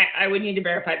believe, I would need to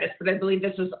verify this, but I believe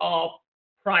this was all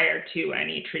prior to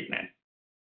any treatment.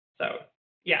 So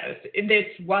yeah, this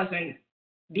wasn't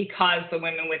because the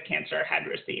women with cancer had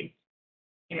received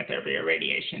chemotherapy or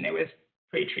radiation. It was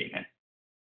pre-treatment.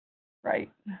 Right.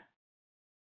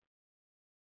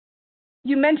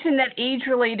 You mentioned that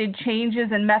age-related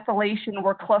changes in methylation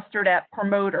were clustered at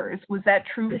promoters. Was that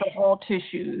true for all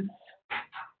tissues?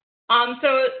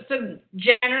 So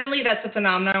generally that's a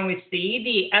phenomenon we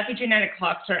see. The epigenetic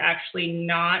clocks are actually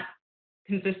not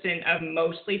consistent of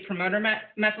mostly promoter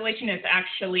methylation. It's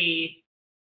actually,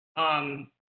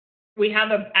 we have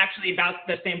actually about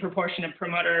the same proportion of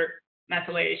promoter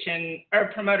methylation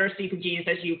or promoter CpGs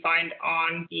as you find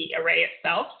on the array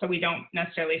itself. So we don't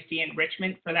necessarily see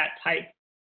enrichment for that type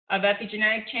of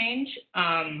epigenetic change.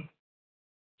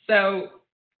 So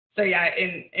yeah,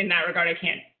 in that regard, I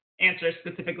can't answer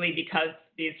specifically because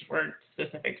these were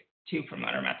specific to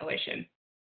promoter methylation.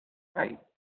 Right.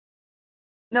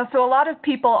 Now, so a lot of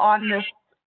people on this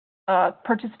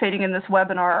participating in this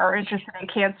webinar are interested in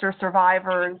cancer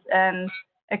survivors and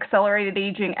accelerated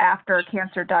aging after a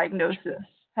cancer diagnosis.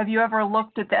 Have you ever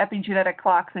looked at the epigenetic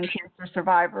clocks in cancer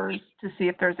survivors to see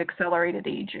if there's accelerated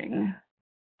aging?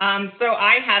 So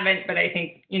I haven't, but I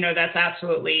think, that's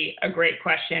absolutely a great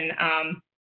question.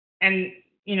 And,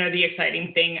 the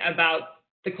exciting thing about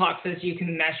the clocks is you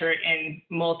can measure it in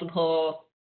multiple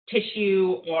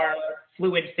tissue or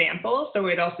fluid samples. So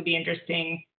it'd also be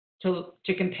interesting to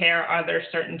compare, are there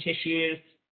certain tissues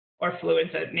or fluids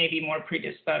that may be more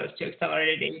predisposed to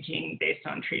accelerated aging based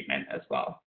on treatment as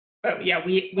well. But yeah,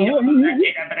 we don't have that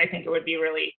data, but I think it would be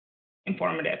really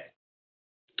informative.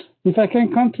 If I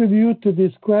can contribute to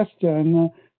this question,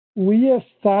 we have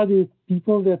studied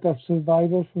people that are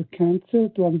survivors for cancer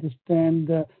to understand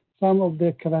some of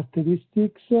their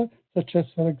characteristics, such as,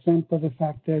 for example, the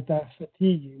fact that they are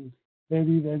fatiguing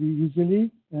very, very easily,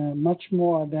 much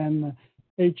more than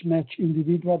age-matched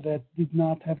individuals that did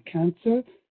not have cancer.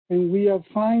 And we are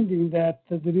finding that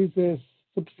there is a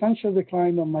substantial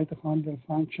decline of mitochondrial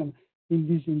function in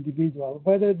these individuals.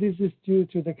 Whether this is due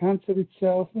to the cancer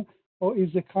itself or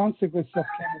is a consequence of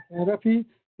chemotherapy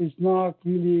is not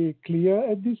really clear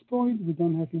at this point. We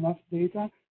don't have enough data,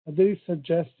 but there is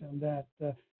suggestion that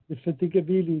the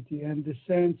fatigability and the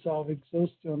sense of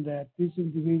exhaustion that these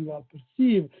individuals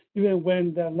perceive, even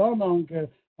when they're no longer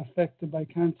affected by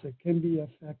cancer, can be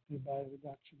affected by a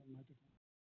reduction of mitochondria.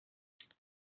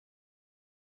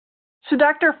 So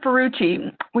Dr.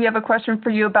 Ferrucci, we have a question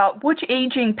for you about which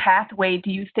aging pathway do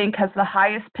you think has the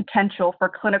highest potential for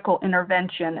clinical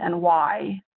intervention and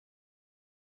why?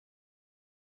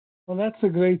 Well, that's a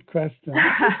great question.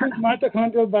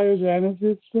 Mitochondrial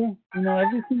biogenesis,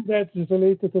 everything that is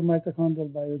related to mitochondrial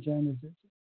biogenesis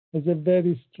is a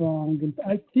very strong.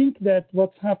 I think that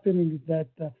what's happening is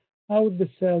that how the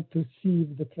cell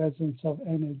perceives the presence of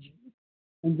energy.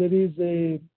 And there is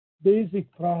a basic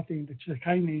protein, the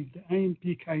kinase, the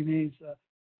AMP kinase,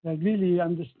 that really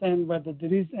understand whether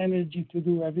there is energy to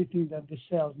do everything that the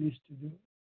cell needs to do.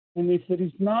 And if there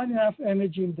is not enough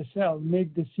energy in the cell,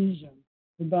 make decisions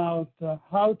about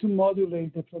how to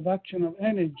modulate the production of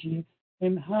energy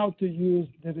and how to use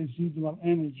the residual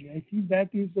energy. I think that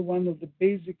is one of the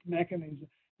basic mechanisms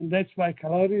And that's why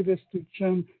calorie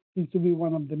restriction seems to be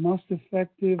one of the most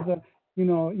effective,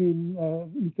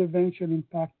 intervention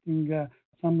impacting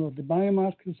some of the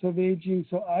biomarkers of aging.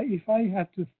 So if I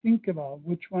had to think about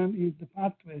which one is the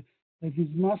pathway that is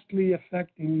mostly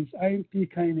affecting, is IMP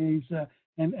kinase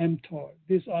and mTOR.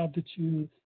 These are the two,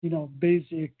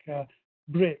 basic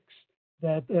bricks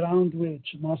that around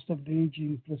which most of the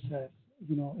aging process,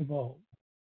 evolved.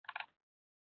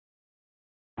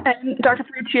 And Dr.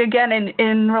 Ferrucci, again,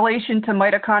 in relation to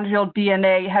mitochondrial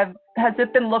DNA, has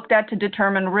it been looked at to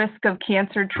determine risk of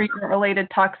cancer treatment-related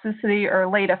toxicity or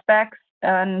late effects?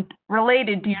 And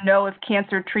related, do you know if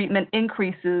cancer treatment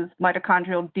increases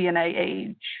mitochondrial DNA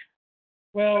age?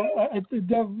 Well,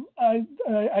 I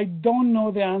don't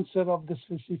know the answer of the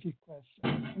specific question.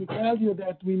 I can tell you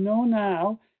that we know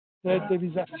now that there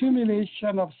is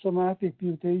accumulation of somatic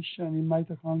mutation in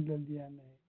mitochondrial DNA.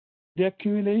 The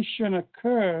accumulation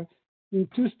occurs in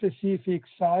two specific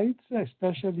sites,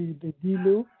 especially the D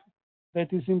loop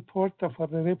that is important for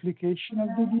the replication of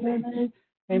the DNA,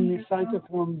 and the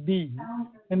cytochrome B.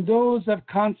 And those have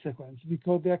consequences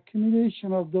because the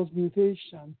accumulation of those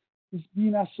mutations is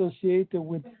being associated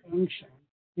with function,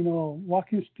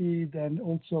 walking speed and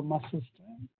also muscle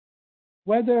strength.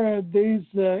 Whether this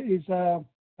is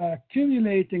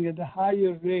accumulating at a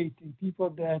higher rate in people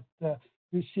that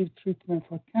receive treatment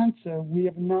for cancer, we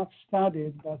have not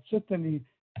studied, but certainly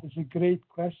it's a great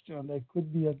question that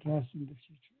could be addressed in the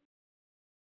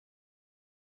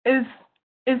future.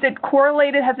 Is it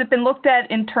correlated? Has it been looked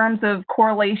at in terms of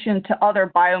correlation to other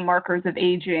biomarkers of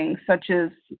aging, such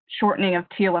as shortening of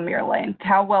telomere length?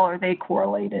 How well are they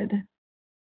correlated?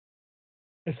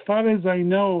 As far as I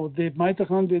know, the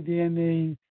mitochondrial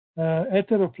DNA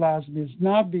heteroplasm is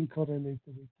not being correlated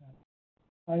with that.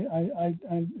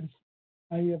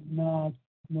 I have not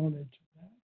knowledge of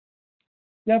that.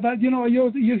 Yeah, but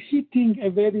you're hitting a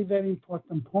very, very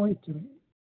important point to me.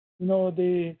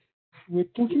 We're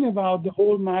talking about the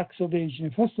hallmarks of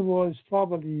aging. First of all, it's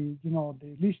probably,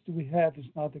 the list we have is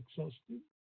not exhaustive.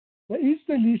 But is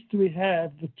the list we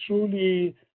have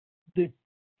truly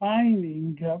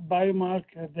defining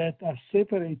biomarkers that are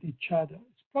separate each other?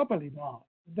 It's probably not.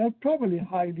 They're probably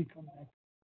highly connected.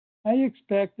 I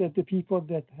expect that the people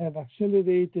that have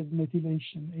accelerated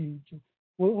methylation age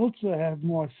will also have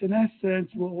more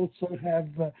senescence, will also have,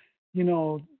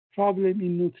 problem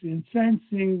in nutrient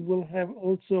sensing, will have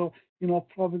also,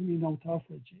 problem in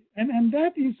autophagy. And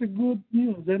that is a good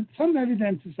news. And some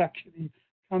evidence is actually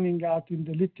coming out in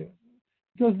the literature.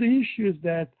 Because the issue is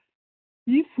that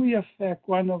if we affect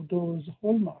one of those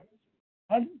hallmarks,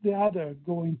 are the other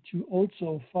going to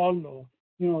also follow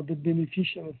the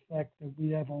beneficial effect that we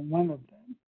have on one of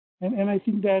them? And I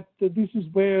think that this is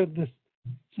where the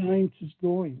science is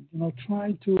going,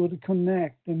 trying to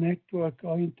reconnect the network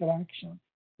or interaction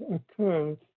that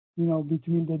occur,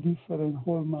 between the different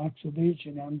hallmarks of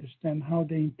aging, understand how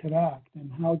they interact and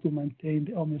how to maintain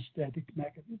the homeostatic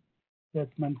mechanism that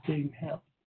maintain health.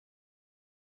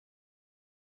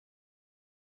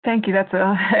 Thank you. That's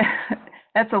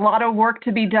a lot of work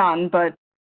to be done, but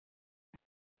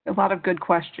a lot of good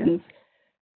questions.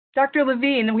 Dr.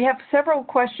 Levine, we have several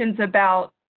questions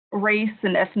about race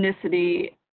and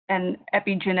ethnicity and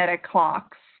epigenetic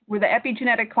clocks. Were the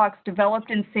epigenetic clocks developed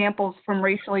in samples from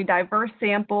racially diverse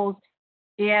samples?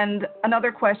 And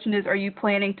another question is, are you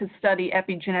planning to study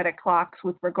epigenetic clocks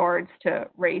with regards to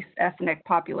race, ethnic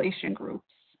population groups?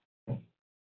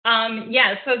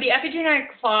 Yeah, so the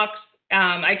epigenetic clocks,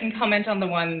 I can comment on the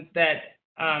one that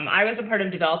I was a part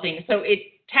of developing. So it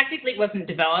technically wasn't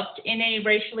developed in a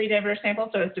racially diverse sample,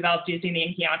 so it was developed using the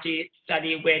Inchianti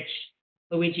study, which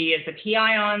Luigi is a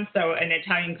PI on, so an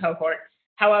Italian cohort.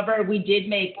 However, we did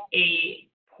make a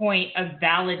point of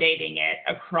validating it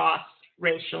across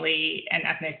racially and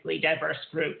ethnically diverse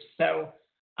groups. So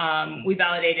we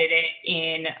validated it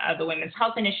in the Women's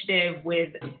Health Initiative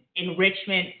with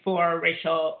enrichment for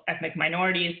racial ethnic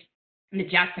minorities, in the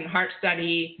Jackson Heart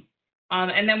study.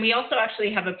 And then we also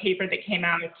actually have a paper that came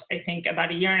out, I think, about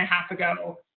a year and a half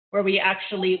ago, where we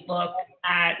actually look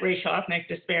at racial ethnic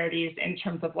disparities in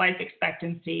terms of life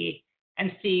expectancy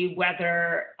and see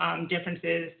whether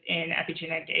differences in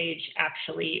epigenetic age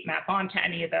actually map onto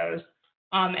any of those.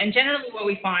 And generally what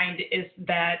we find is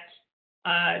that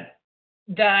the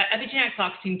epigenetic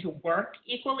clocks seem to work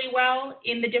equally well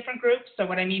in the different groups. So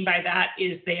what I mean by that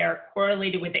is they are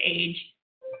correlated with age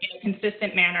in a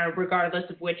consistent manner, regardless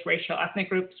of which racial ethnic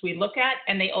groups we look at,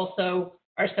 and they also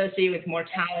are associated with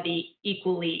mortality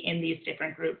equally in these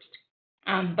different groups.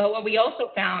 But what we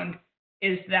also found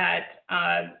is that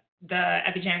the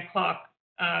epigenetic clock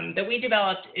that we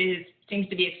developed seems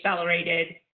to be accelerated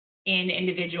in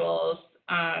individuals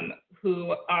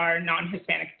who are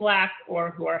non-Hispanic Black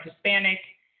or who are Hispanic,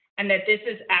 and that this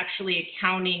is actually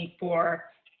accounting for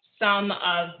some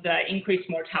of the increased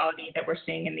mortality that we're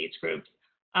seeing in these groups.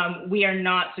 We are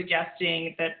not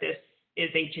suggesting that this is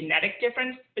a genetic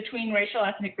difference between racial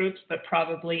ethnic groups, but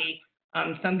probably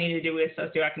something to do with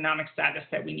socioeconomic status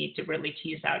that we need to really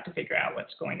tease out to figure out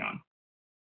what's going on.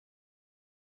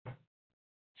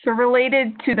 So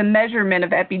related to the measurement of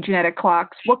epigenetic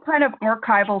clocks, what kind of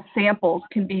archival samples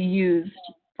can be used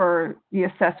for the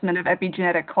assessment of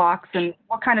epigenetic clocks, and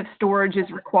what kind of storage is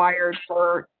required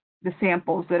for the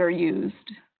samples that are used?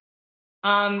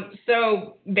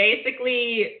 So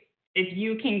basically, if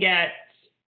you can get,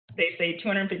 they say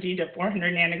 250 to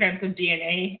 400 nanograms of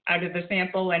DNA out of the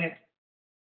sample and it's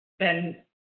then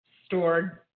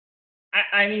stored,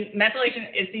 I mean, methylation,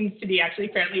 it seems to be actually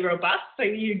fairly robust, so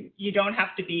you don't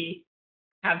have to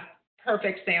have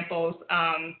perfect samples.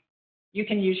 You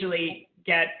can usually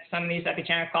get some of these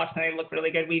epigenetic clocks and they look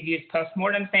really good. We've used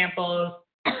post-mortem samples.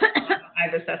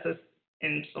 I've assessed this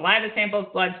in saliva samples,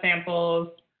 blood samples.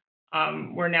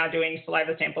 We're now doing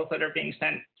saliva samples that are being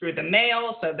sent through the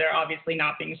mail, so they're obviously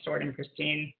not being stored in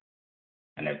pristine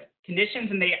kind of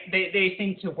conditions, and they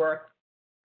seem to work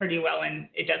pretty well, and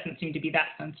it doesn't seem to be that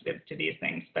sensitive to these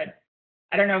things. But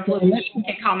I don't know if Luigi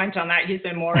can comment on that. He's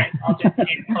been more involved in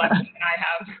data collection than I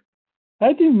have.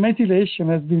 I think methylation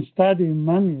has been studied in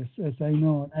mummies, as I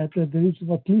know. There is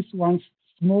at least one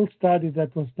small study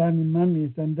that was done in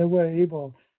mummies, and they were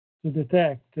able to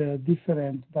detect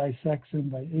different by sex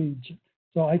and by age.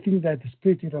 So I think that is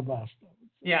pretty robust.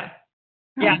 Yeah.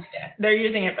 Yeah, they're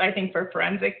using it, I think, for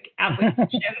forensic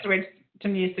applications, which to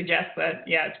me suggests that,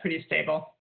 yeah, it's pretty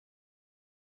stable.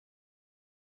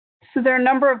 So there are a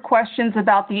number of questions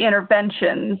about the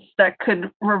interventions that could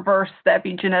reverse the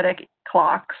epigenetic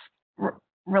clocks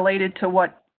related to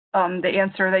what the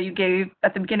answer that you gave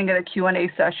at the beginning of the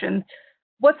Q&A session.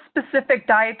 What specific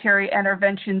dietary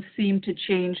interventions seem to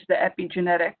change the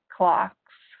epigenetic clocks?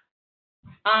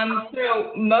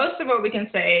 So most of what we can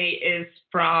say is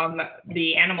from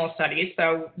the animal studies.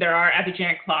 So there are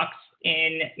epigenetic clocks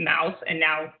in mouse, and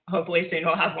now hopefully soon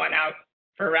we'll have one out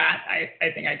for rat.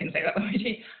 I think I can say that,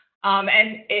 Luigi.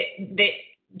 And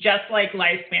just like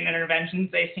lifespan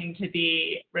interventions, they seem to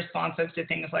be responsive to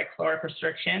things like caloric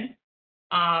restriction.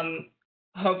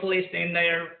 Hopefully soon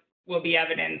there will be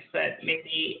evidence that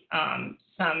maybe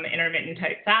some intermittent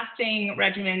type fasting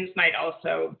regimens might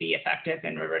also be effective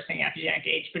in reversing epigenetic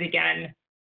age. But again,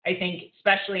 I think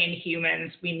especially in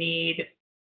humans, we need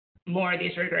more of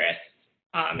these rigorous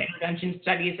intervention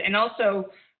studies. And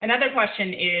also another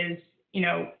question is,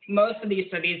 most of these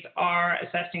studies are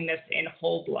assessing this in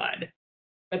whole blood.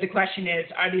 But the question is,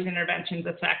 are these interventions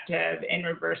effective in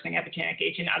reversing epigenetic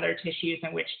age in other tissues,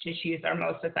 and which tissues are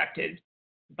most affected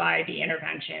by the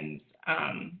interventions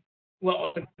will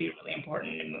also be really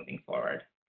important in moving forward.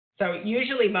 So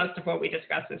usually most of what we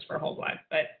discuss is for whole blood,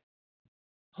 but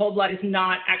whole blood is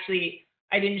not actually,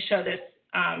 I didn't show this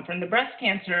from the breast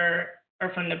cancer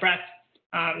or from the breast,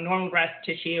 normal breast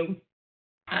tissue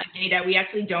data. We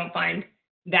actually don't find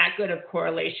that good of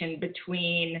correlation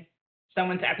between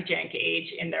someone's epigenetic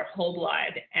age in their whole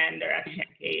blood and their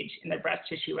epigenetic age in their breast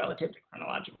tissue relative to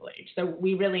chronological age. So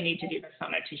we really need to do this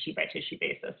on a tissue by tissue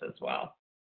basis as well.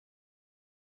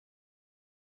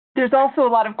 There's also a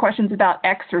lot of questions about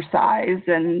exercise,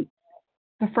 and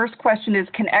the first question is,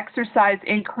 can exercise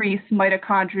increase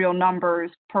mitochondrial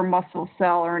numbers per muscle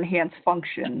cell or enhance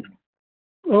function?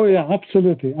 Oh yeah,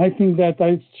 absolutely. I think that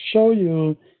I show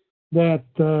you that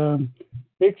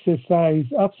exercise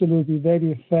absolutely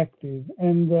very effective.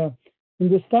 And in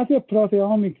the study of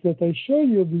proteomics that I showed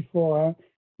you before,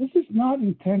 this is not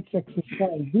intense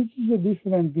exercise. This is the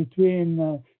difference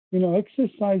between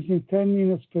exercising 10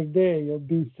 minutes per day or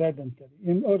being sedentary.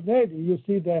 And already you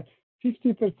see that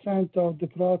 50% of the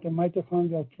protein,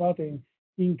 mitochondrial protein,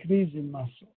 increase in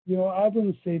muscle. I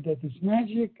wouldn't say that it's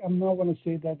magic. I'm not going to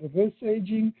say that reverse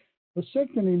aging, but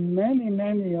certainly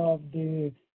many of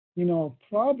the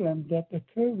problems that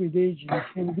occur with aging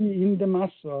can be in the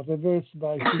muscle reversed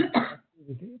by physical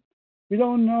activity. We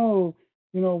don't know,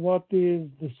 what is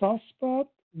the soft spot.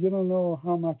 You don't know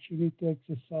how much you need to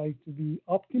exercise to be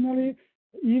optimally.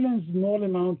 Even small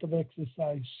amount of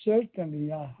exercise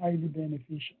certainly are highly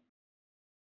beneficial.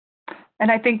 And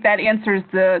I think that answers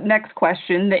the next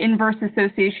question. The inverse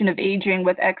association of aging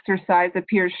with exercise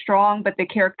appears strong, but the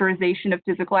characterization of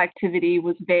physical activity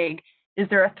was vague. Is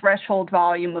there a threshold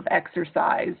volume of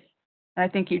exercise? And I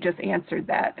think you just answered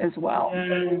that as well.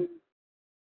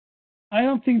 I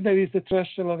don't think there is a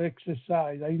threshold of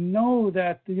exercise. I know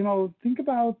that, think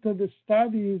about the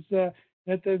studies that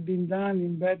have been done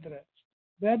in bed rest.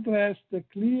 bed rest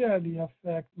clearly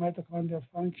affects mitochondrial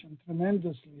function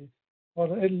tremendously, or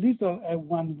a little at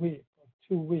 1 week or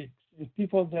 2 weeks. If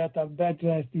people that are bed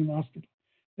rest in hospital.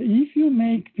 If you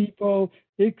make people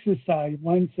exercise,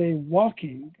 one say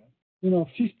walking, 15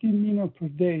 minutes per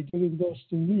day during those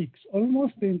 2 weeks,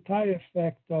 almost the entire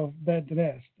effect of bed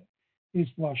rest is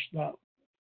washed out.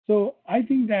 So I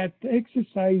think that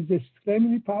exercise is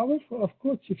extremely powerful. Of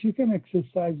course, if you can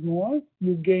exercise more,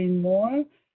 you gain more.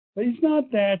 But it's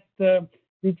not that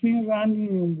between running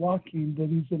and walking, there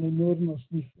is an enormous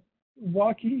difference.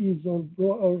 Walking is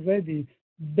already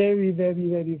very, very,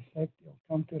 very effective,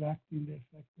 counteracting the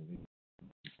effect of it.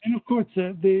 And of course,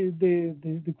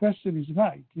 the question is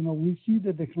right. We see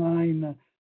the decline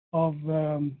of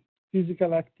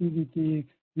physical activity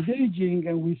with aging,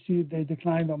 and we see the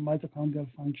decline of mitochondrial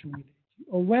function with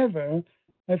aging. However,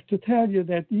 I have to tell you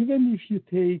that even if you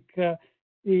take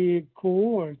a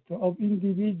cohort of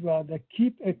individuals that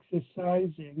keep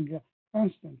exercising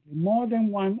constantly, more than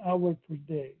 1 hour per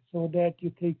day, so that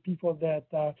you take people that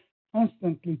are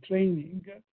constantly training,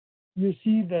 you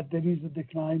see that there is a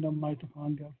decline of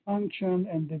mitochondrial function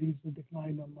and there is a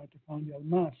decline of mitochondrial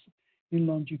mass in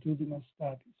longitudinal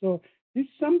studies. So it's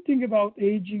something about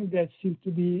aging that seems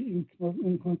to be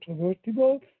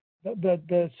incontrovertible, but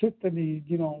certainly,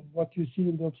 what you see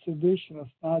in the observational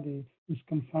study is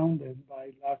confounded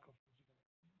by lack of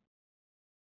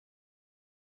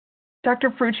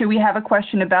Dr. Ferrucci, we have a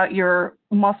question about your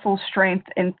muscle strength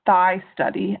and thigh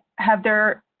study. Have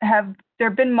there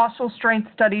been muscle strength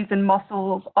studies in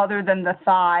muscles other than the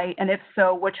thigh? And if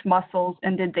so, which muscles,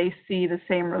 and did they see the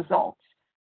same results?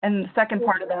 And the second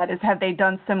part of that is, have they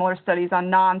done similar studies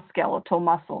on non-skeletal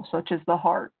muscles, such as the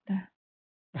heart?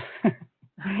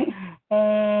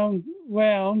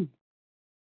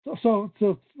 So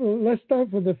let's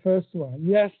start with the first one.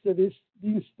 Yes, there is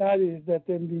these studies that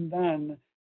have been done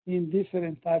in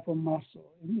different type of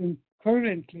muscle. And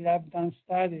currently, I've done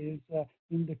studies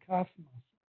in the calf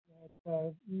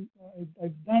muscle.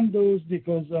 I've done those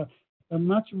because I'm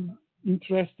much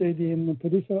interested in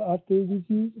peripheral artery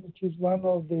disease, which is one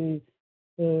of the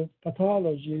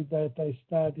pathologies that I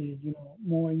study,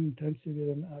 more intensively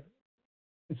than others.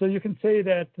 And so you can say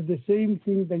that the same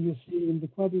thing that you see in the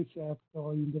quadriceps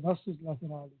or in the vastus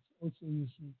lateralis, also you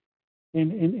see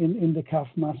in the calf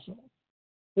muscle.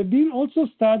 There have been also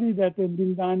studies that have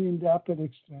been done in the upper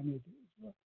extremities.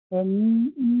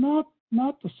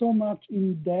 Not so much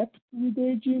in depth with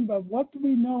aging, but what we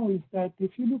know is that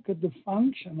if you look at the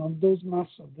function of those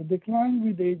muscles, the decline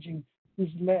with aging is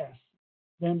less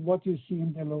than what you see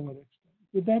in the lower extremity.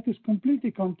 That is completely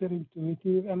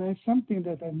counterintuitive, and it's something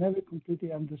that I never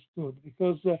completely understood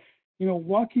because,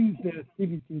 walking is the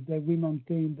activity that we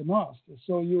maintain the most.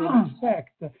 So you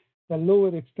expect that the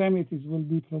lower extremities will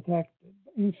be protected.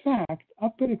 In fact,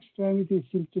 upper extremities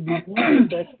seem to be more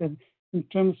protected in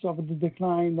terms of the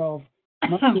decline of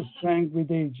muscle strength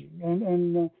with aging.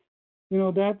 And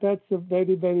that's a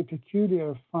very, very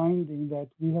peculiar finding that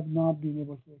we have not been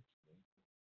able to explain.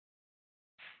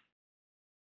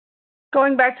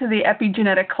 Going back to the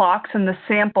epigenetic clocks and the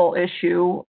sample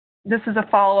issue, this is a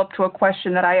follow-up to a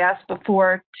question that I asked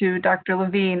before to Dr.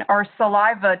 Levine. Are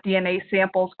saliva DNA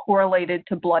samples correlated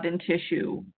to blood and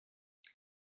tissue?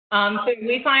 So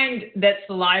we find that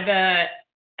saliva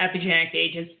epigenetic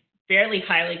age is fairly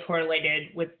highly correlated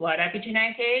with blood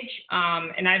epigenetic age.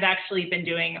 And I've actually been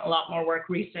doing a lot more work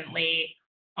recently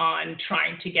on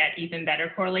trying to get even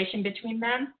better correlation between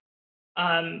them.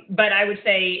 But I would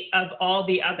say of all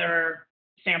the other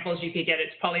samples you could get,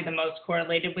 it's probably the most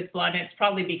correlated with blood. And it's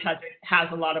probably because it has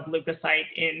a lot of leukocyte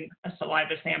in a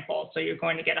saliva sample. So you're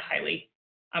going to get a highly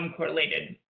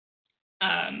correlated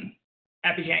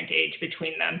epigenetic age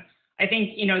between them. I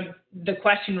think, the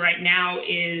question right now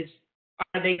is,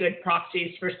 are they good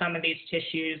proxies for some of these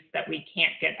tissues that we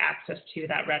can't get access to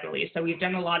that readily? So we've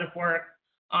done a lot of work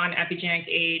on epigenetic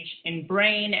age in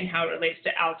brain and how it relates to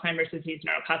Alzheimer's disease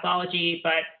neuropathology,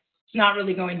 but it's not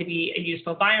really going to be a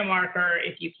useful biomarker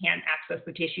if you can't access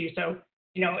the tissue. So,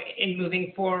 in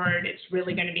moving forward, it's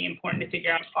really going to be important to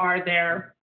figure out, are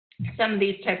there some of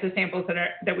these types of samples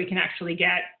that we can actually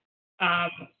get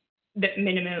that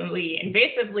minimally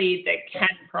invasively that can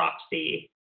proxy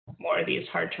more of these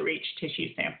hard to reach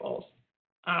tissue samples.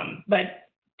 But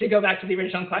to go back to the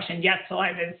original question, yes,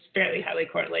 saliva is fairly highly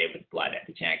correlated with blood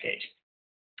epigenetic age.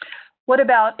 What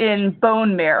about in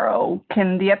bone marrow?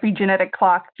 Can the epigenetic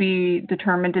clock be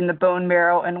determined in the bone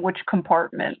marrow, and which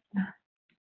compartment?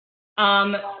 So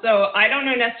I don't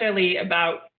know necessarily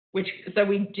about which, so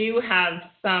we do have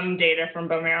some data from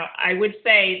bone marrow. I would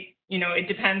say, it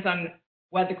depends on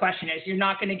what the question is. You're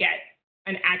not going to get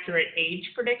an accurate age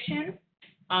prediction.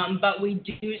 but we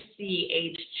do see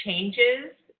age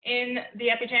changes in the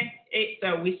epigenetic age.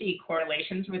 So we see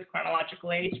correlations with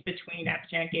chronological age between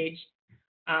epigenetic age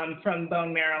from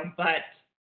bone marrow, but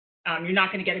you're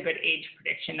not going to get a good age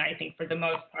prediction, I think, for the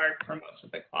most part, for most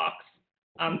of the clocks.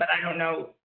 But I don't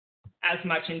know as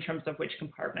much in terms of which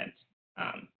compartments.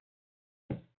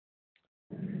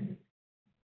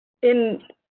 In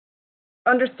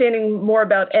understanding more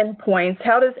about endpoints,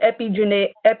 how does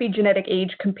epigenetic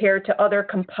age compare to other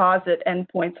composite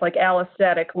endpoints like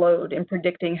allostatic load in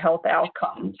predicting health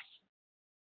outcomes?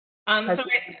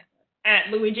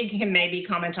 Luigi can maybe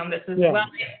comment on this as well.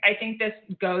 I think this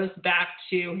goes back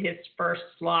to his first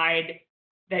slide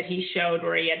that he showed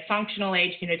where he had functional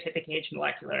age, phenotypic age,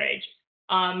 molecular age.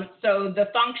 So the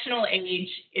functional age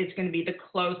is going to be the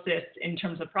closest in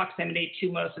terms of proximity to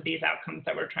most of these outcomes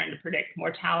that we're trying to predict: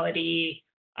 mortality,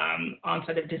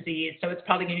 onset of disease. So it's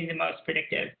probably going to be the most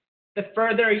predictive. The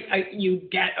further you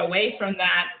get away from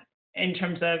that in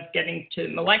terms of getting to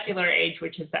molecular age,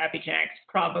 which is the epigenetics,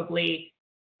 probably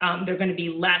they're going to be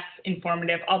less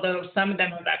informative, although some of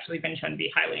them have actually been shown to be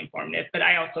highly informative. But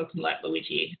I also can let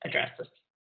Luigi address this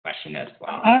question as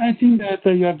well. I think that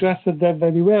you addressed that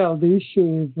very well. The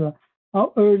issue is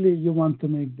how early you want to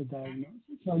make the diagnosis.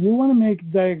 So you want to make a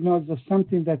diagnosis of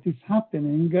something that is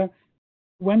happening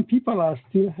when people are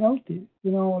still healthy.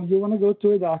 You know, you want to go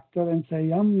to a doctor and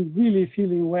say, I'm really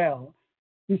feeling well.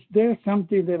 Is there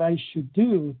something that I should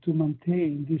do to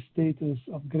maintain this status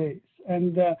of grace?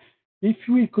 And if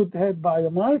we could have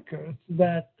biomarkers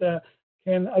that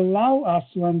can allow us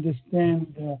to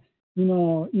understand,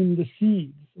 in the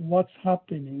seeds, what's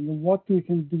happening, what we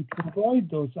can do to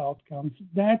avoid those outcomes,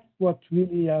 that's what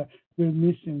really we're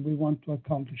missing, we want to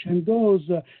accomplish. And those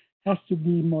has to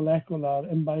be molecular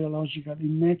and biological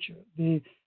in nature. The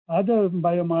other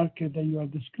biomarkers that you are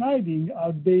describing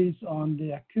are based on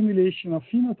the accumulation of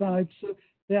phenotypes.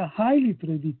 They are highly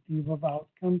predictive of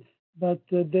outcome, but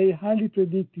they highly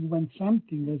predictive when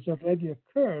something has already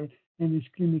occurred and is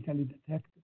clinically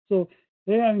detected. So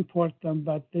they are important,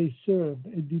 but they serve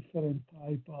a different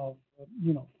type of,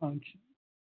 function.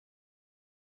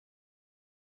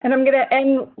 And I'm going to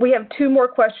end, we have two more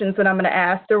questions that I'm going to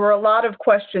ask. There were a lot of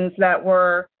questions that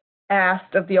were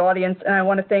asked of the audience, and I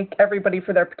want to thank everybody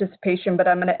for their participation, but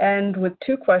I'm going to end with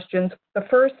two questions. The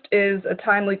first is a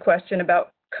timely question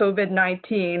about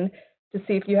COVID-19 to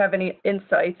see if you have any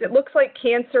insights. It looks like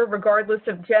cancer, regardless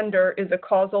of gender, is a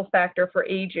causal factor for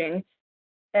aging.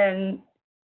 And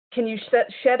can you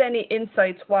shed any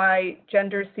insights why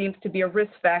gender seems to be a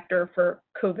risk factor for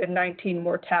COVID-19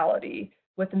 mortality,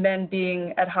 with men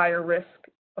being at higher risk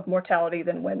of mortality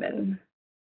than women?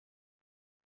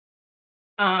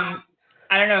 I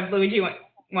don't know if Luigi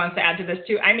wants to add to this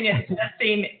too. I mean, it does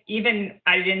seem, even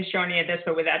I didn't show any of this,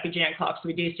 but with epigenetic clocks,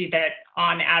 we do see that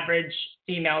on average,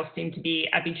 females seem to be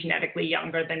epigenetically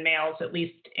younger than males, at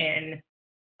least in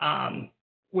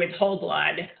with whole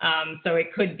blood. So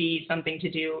it could be something to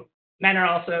do. Men are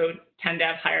also tend to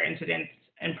have higher incidence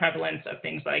and prevalence of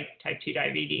things like type 2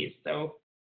 diabetes. So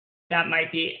that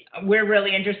might be, we're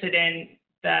really interested in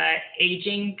the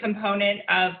aging component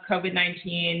of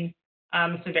COVID-19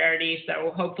 severity.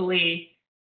 So hopefully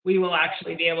we will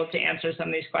actually be able to answer some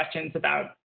of these questions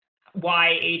about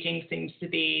why aging seems to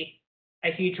be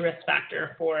a huge risk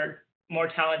factor for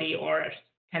mortality or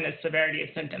kind of severity of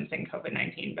symptoms in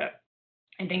COVID-19. But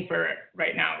I think for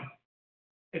right now,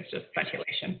 it's just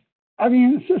speculation. I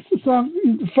mean, so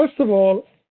first of all,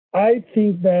 I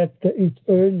think that it's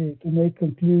early to make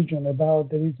conclusion about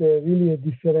there is really a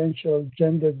differential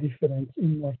gender difference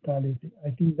in mortality.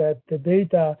 I think that the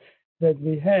data that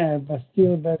we have are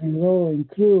still very low in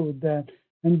crude,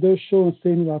 and those show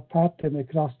similar pattern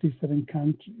across different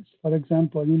countries. For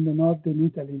example, in the northern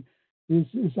Italy, this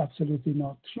is absolutely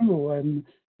not true.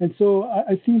 And so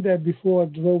I think that before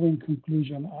drawing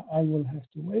conclusion, I will have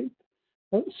to wait.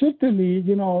 Certainly,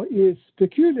 it's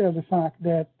peculiar the fact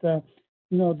that,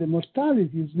 the mortality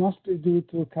is mostly due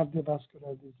to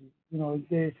cardiovascular disease.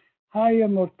 The higher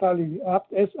mortality,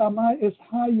 as high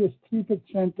as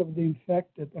 3% of the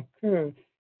infected occur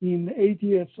in 80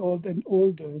 years old and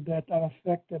older that are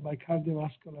affected by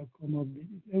cardiovascular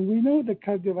comorbidity. And we know that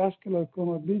cardiovascular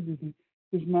comorbidity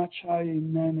is much higher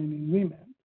in men and in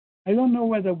women. I don't know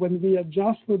whether when we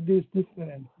adjust for this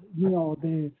difference,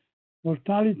 the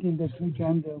mortality in the two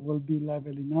gender will be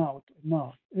leveling out or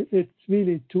not. It's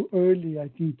really too early, I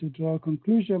think, to draw a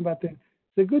conclusion, but it's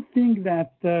a good thing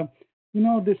that, the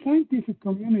scientific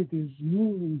community is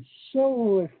moving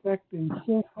so effective,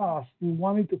 so fast in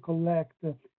wanting to collect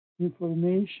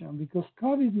information, because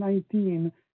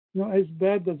COVID-19, as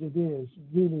bad as it is,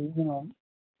 really,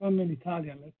 I'm an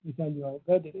Italian, let me tell you how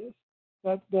bad it is.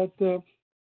 But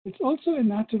it's also a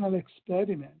natural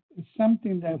experiment. It's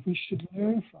something that we should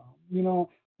learn from. You know,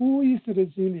 who is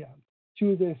resilient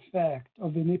to the effect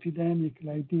of an epidemic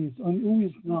like this, and who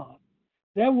is not?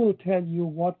 That will tell you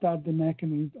what are the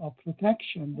mechanisms of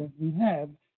protection that we have,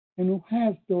 and who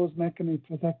has those mechanisms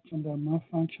of protection that are more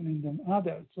functioning than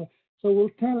others. So will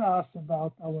tell us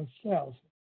about ourselves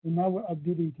and our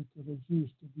ability to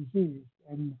resist the disease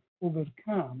and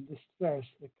overcome the stress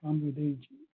that comes with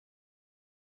aging.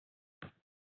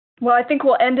 Well, I think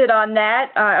we'll end it on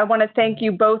that. I want to thank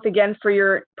you both again for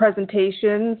your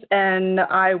presentations, and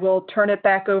I will turn it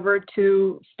back over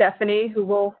to Stephanie, who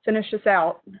will finish us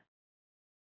out.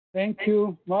 Thank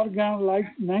you, Morgan.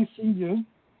 Nice seeing you.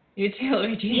 You too,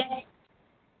 Luigi. Yes.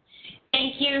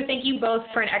 Thank you both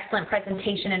for an excellent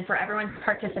presentation and for everyone's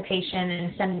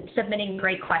participation and submitting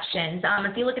great questions.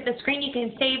 If you look at the screen, you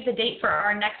can save the date for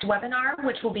our next webinar,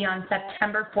 which will be on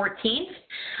September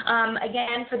 14th.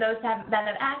 Again, for those that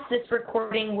have asked, this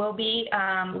recording will be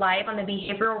live on the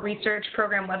Behavioral Research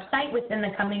Program website within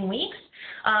the coming weeks.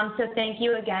 So thank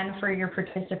you again for your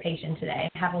participation today.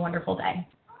 Have a wonderful day.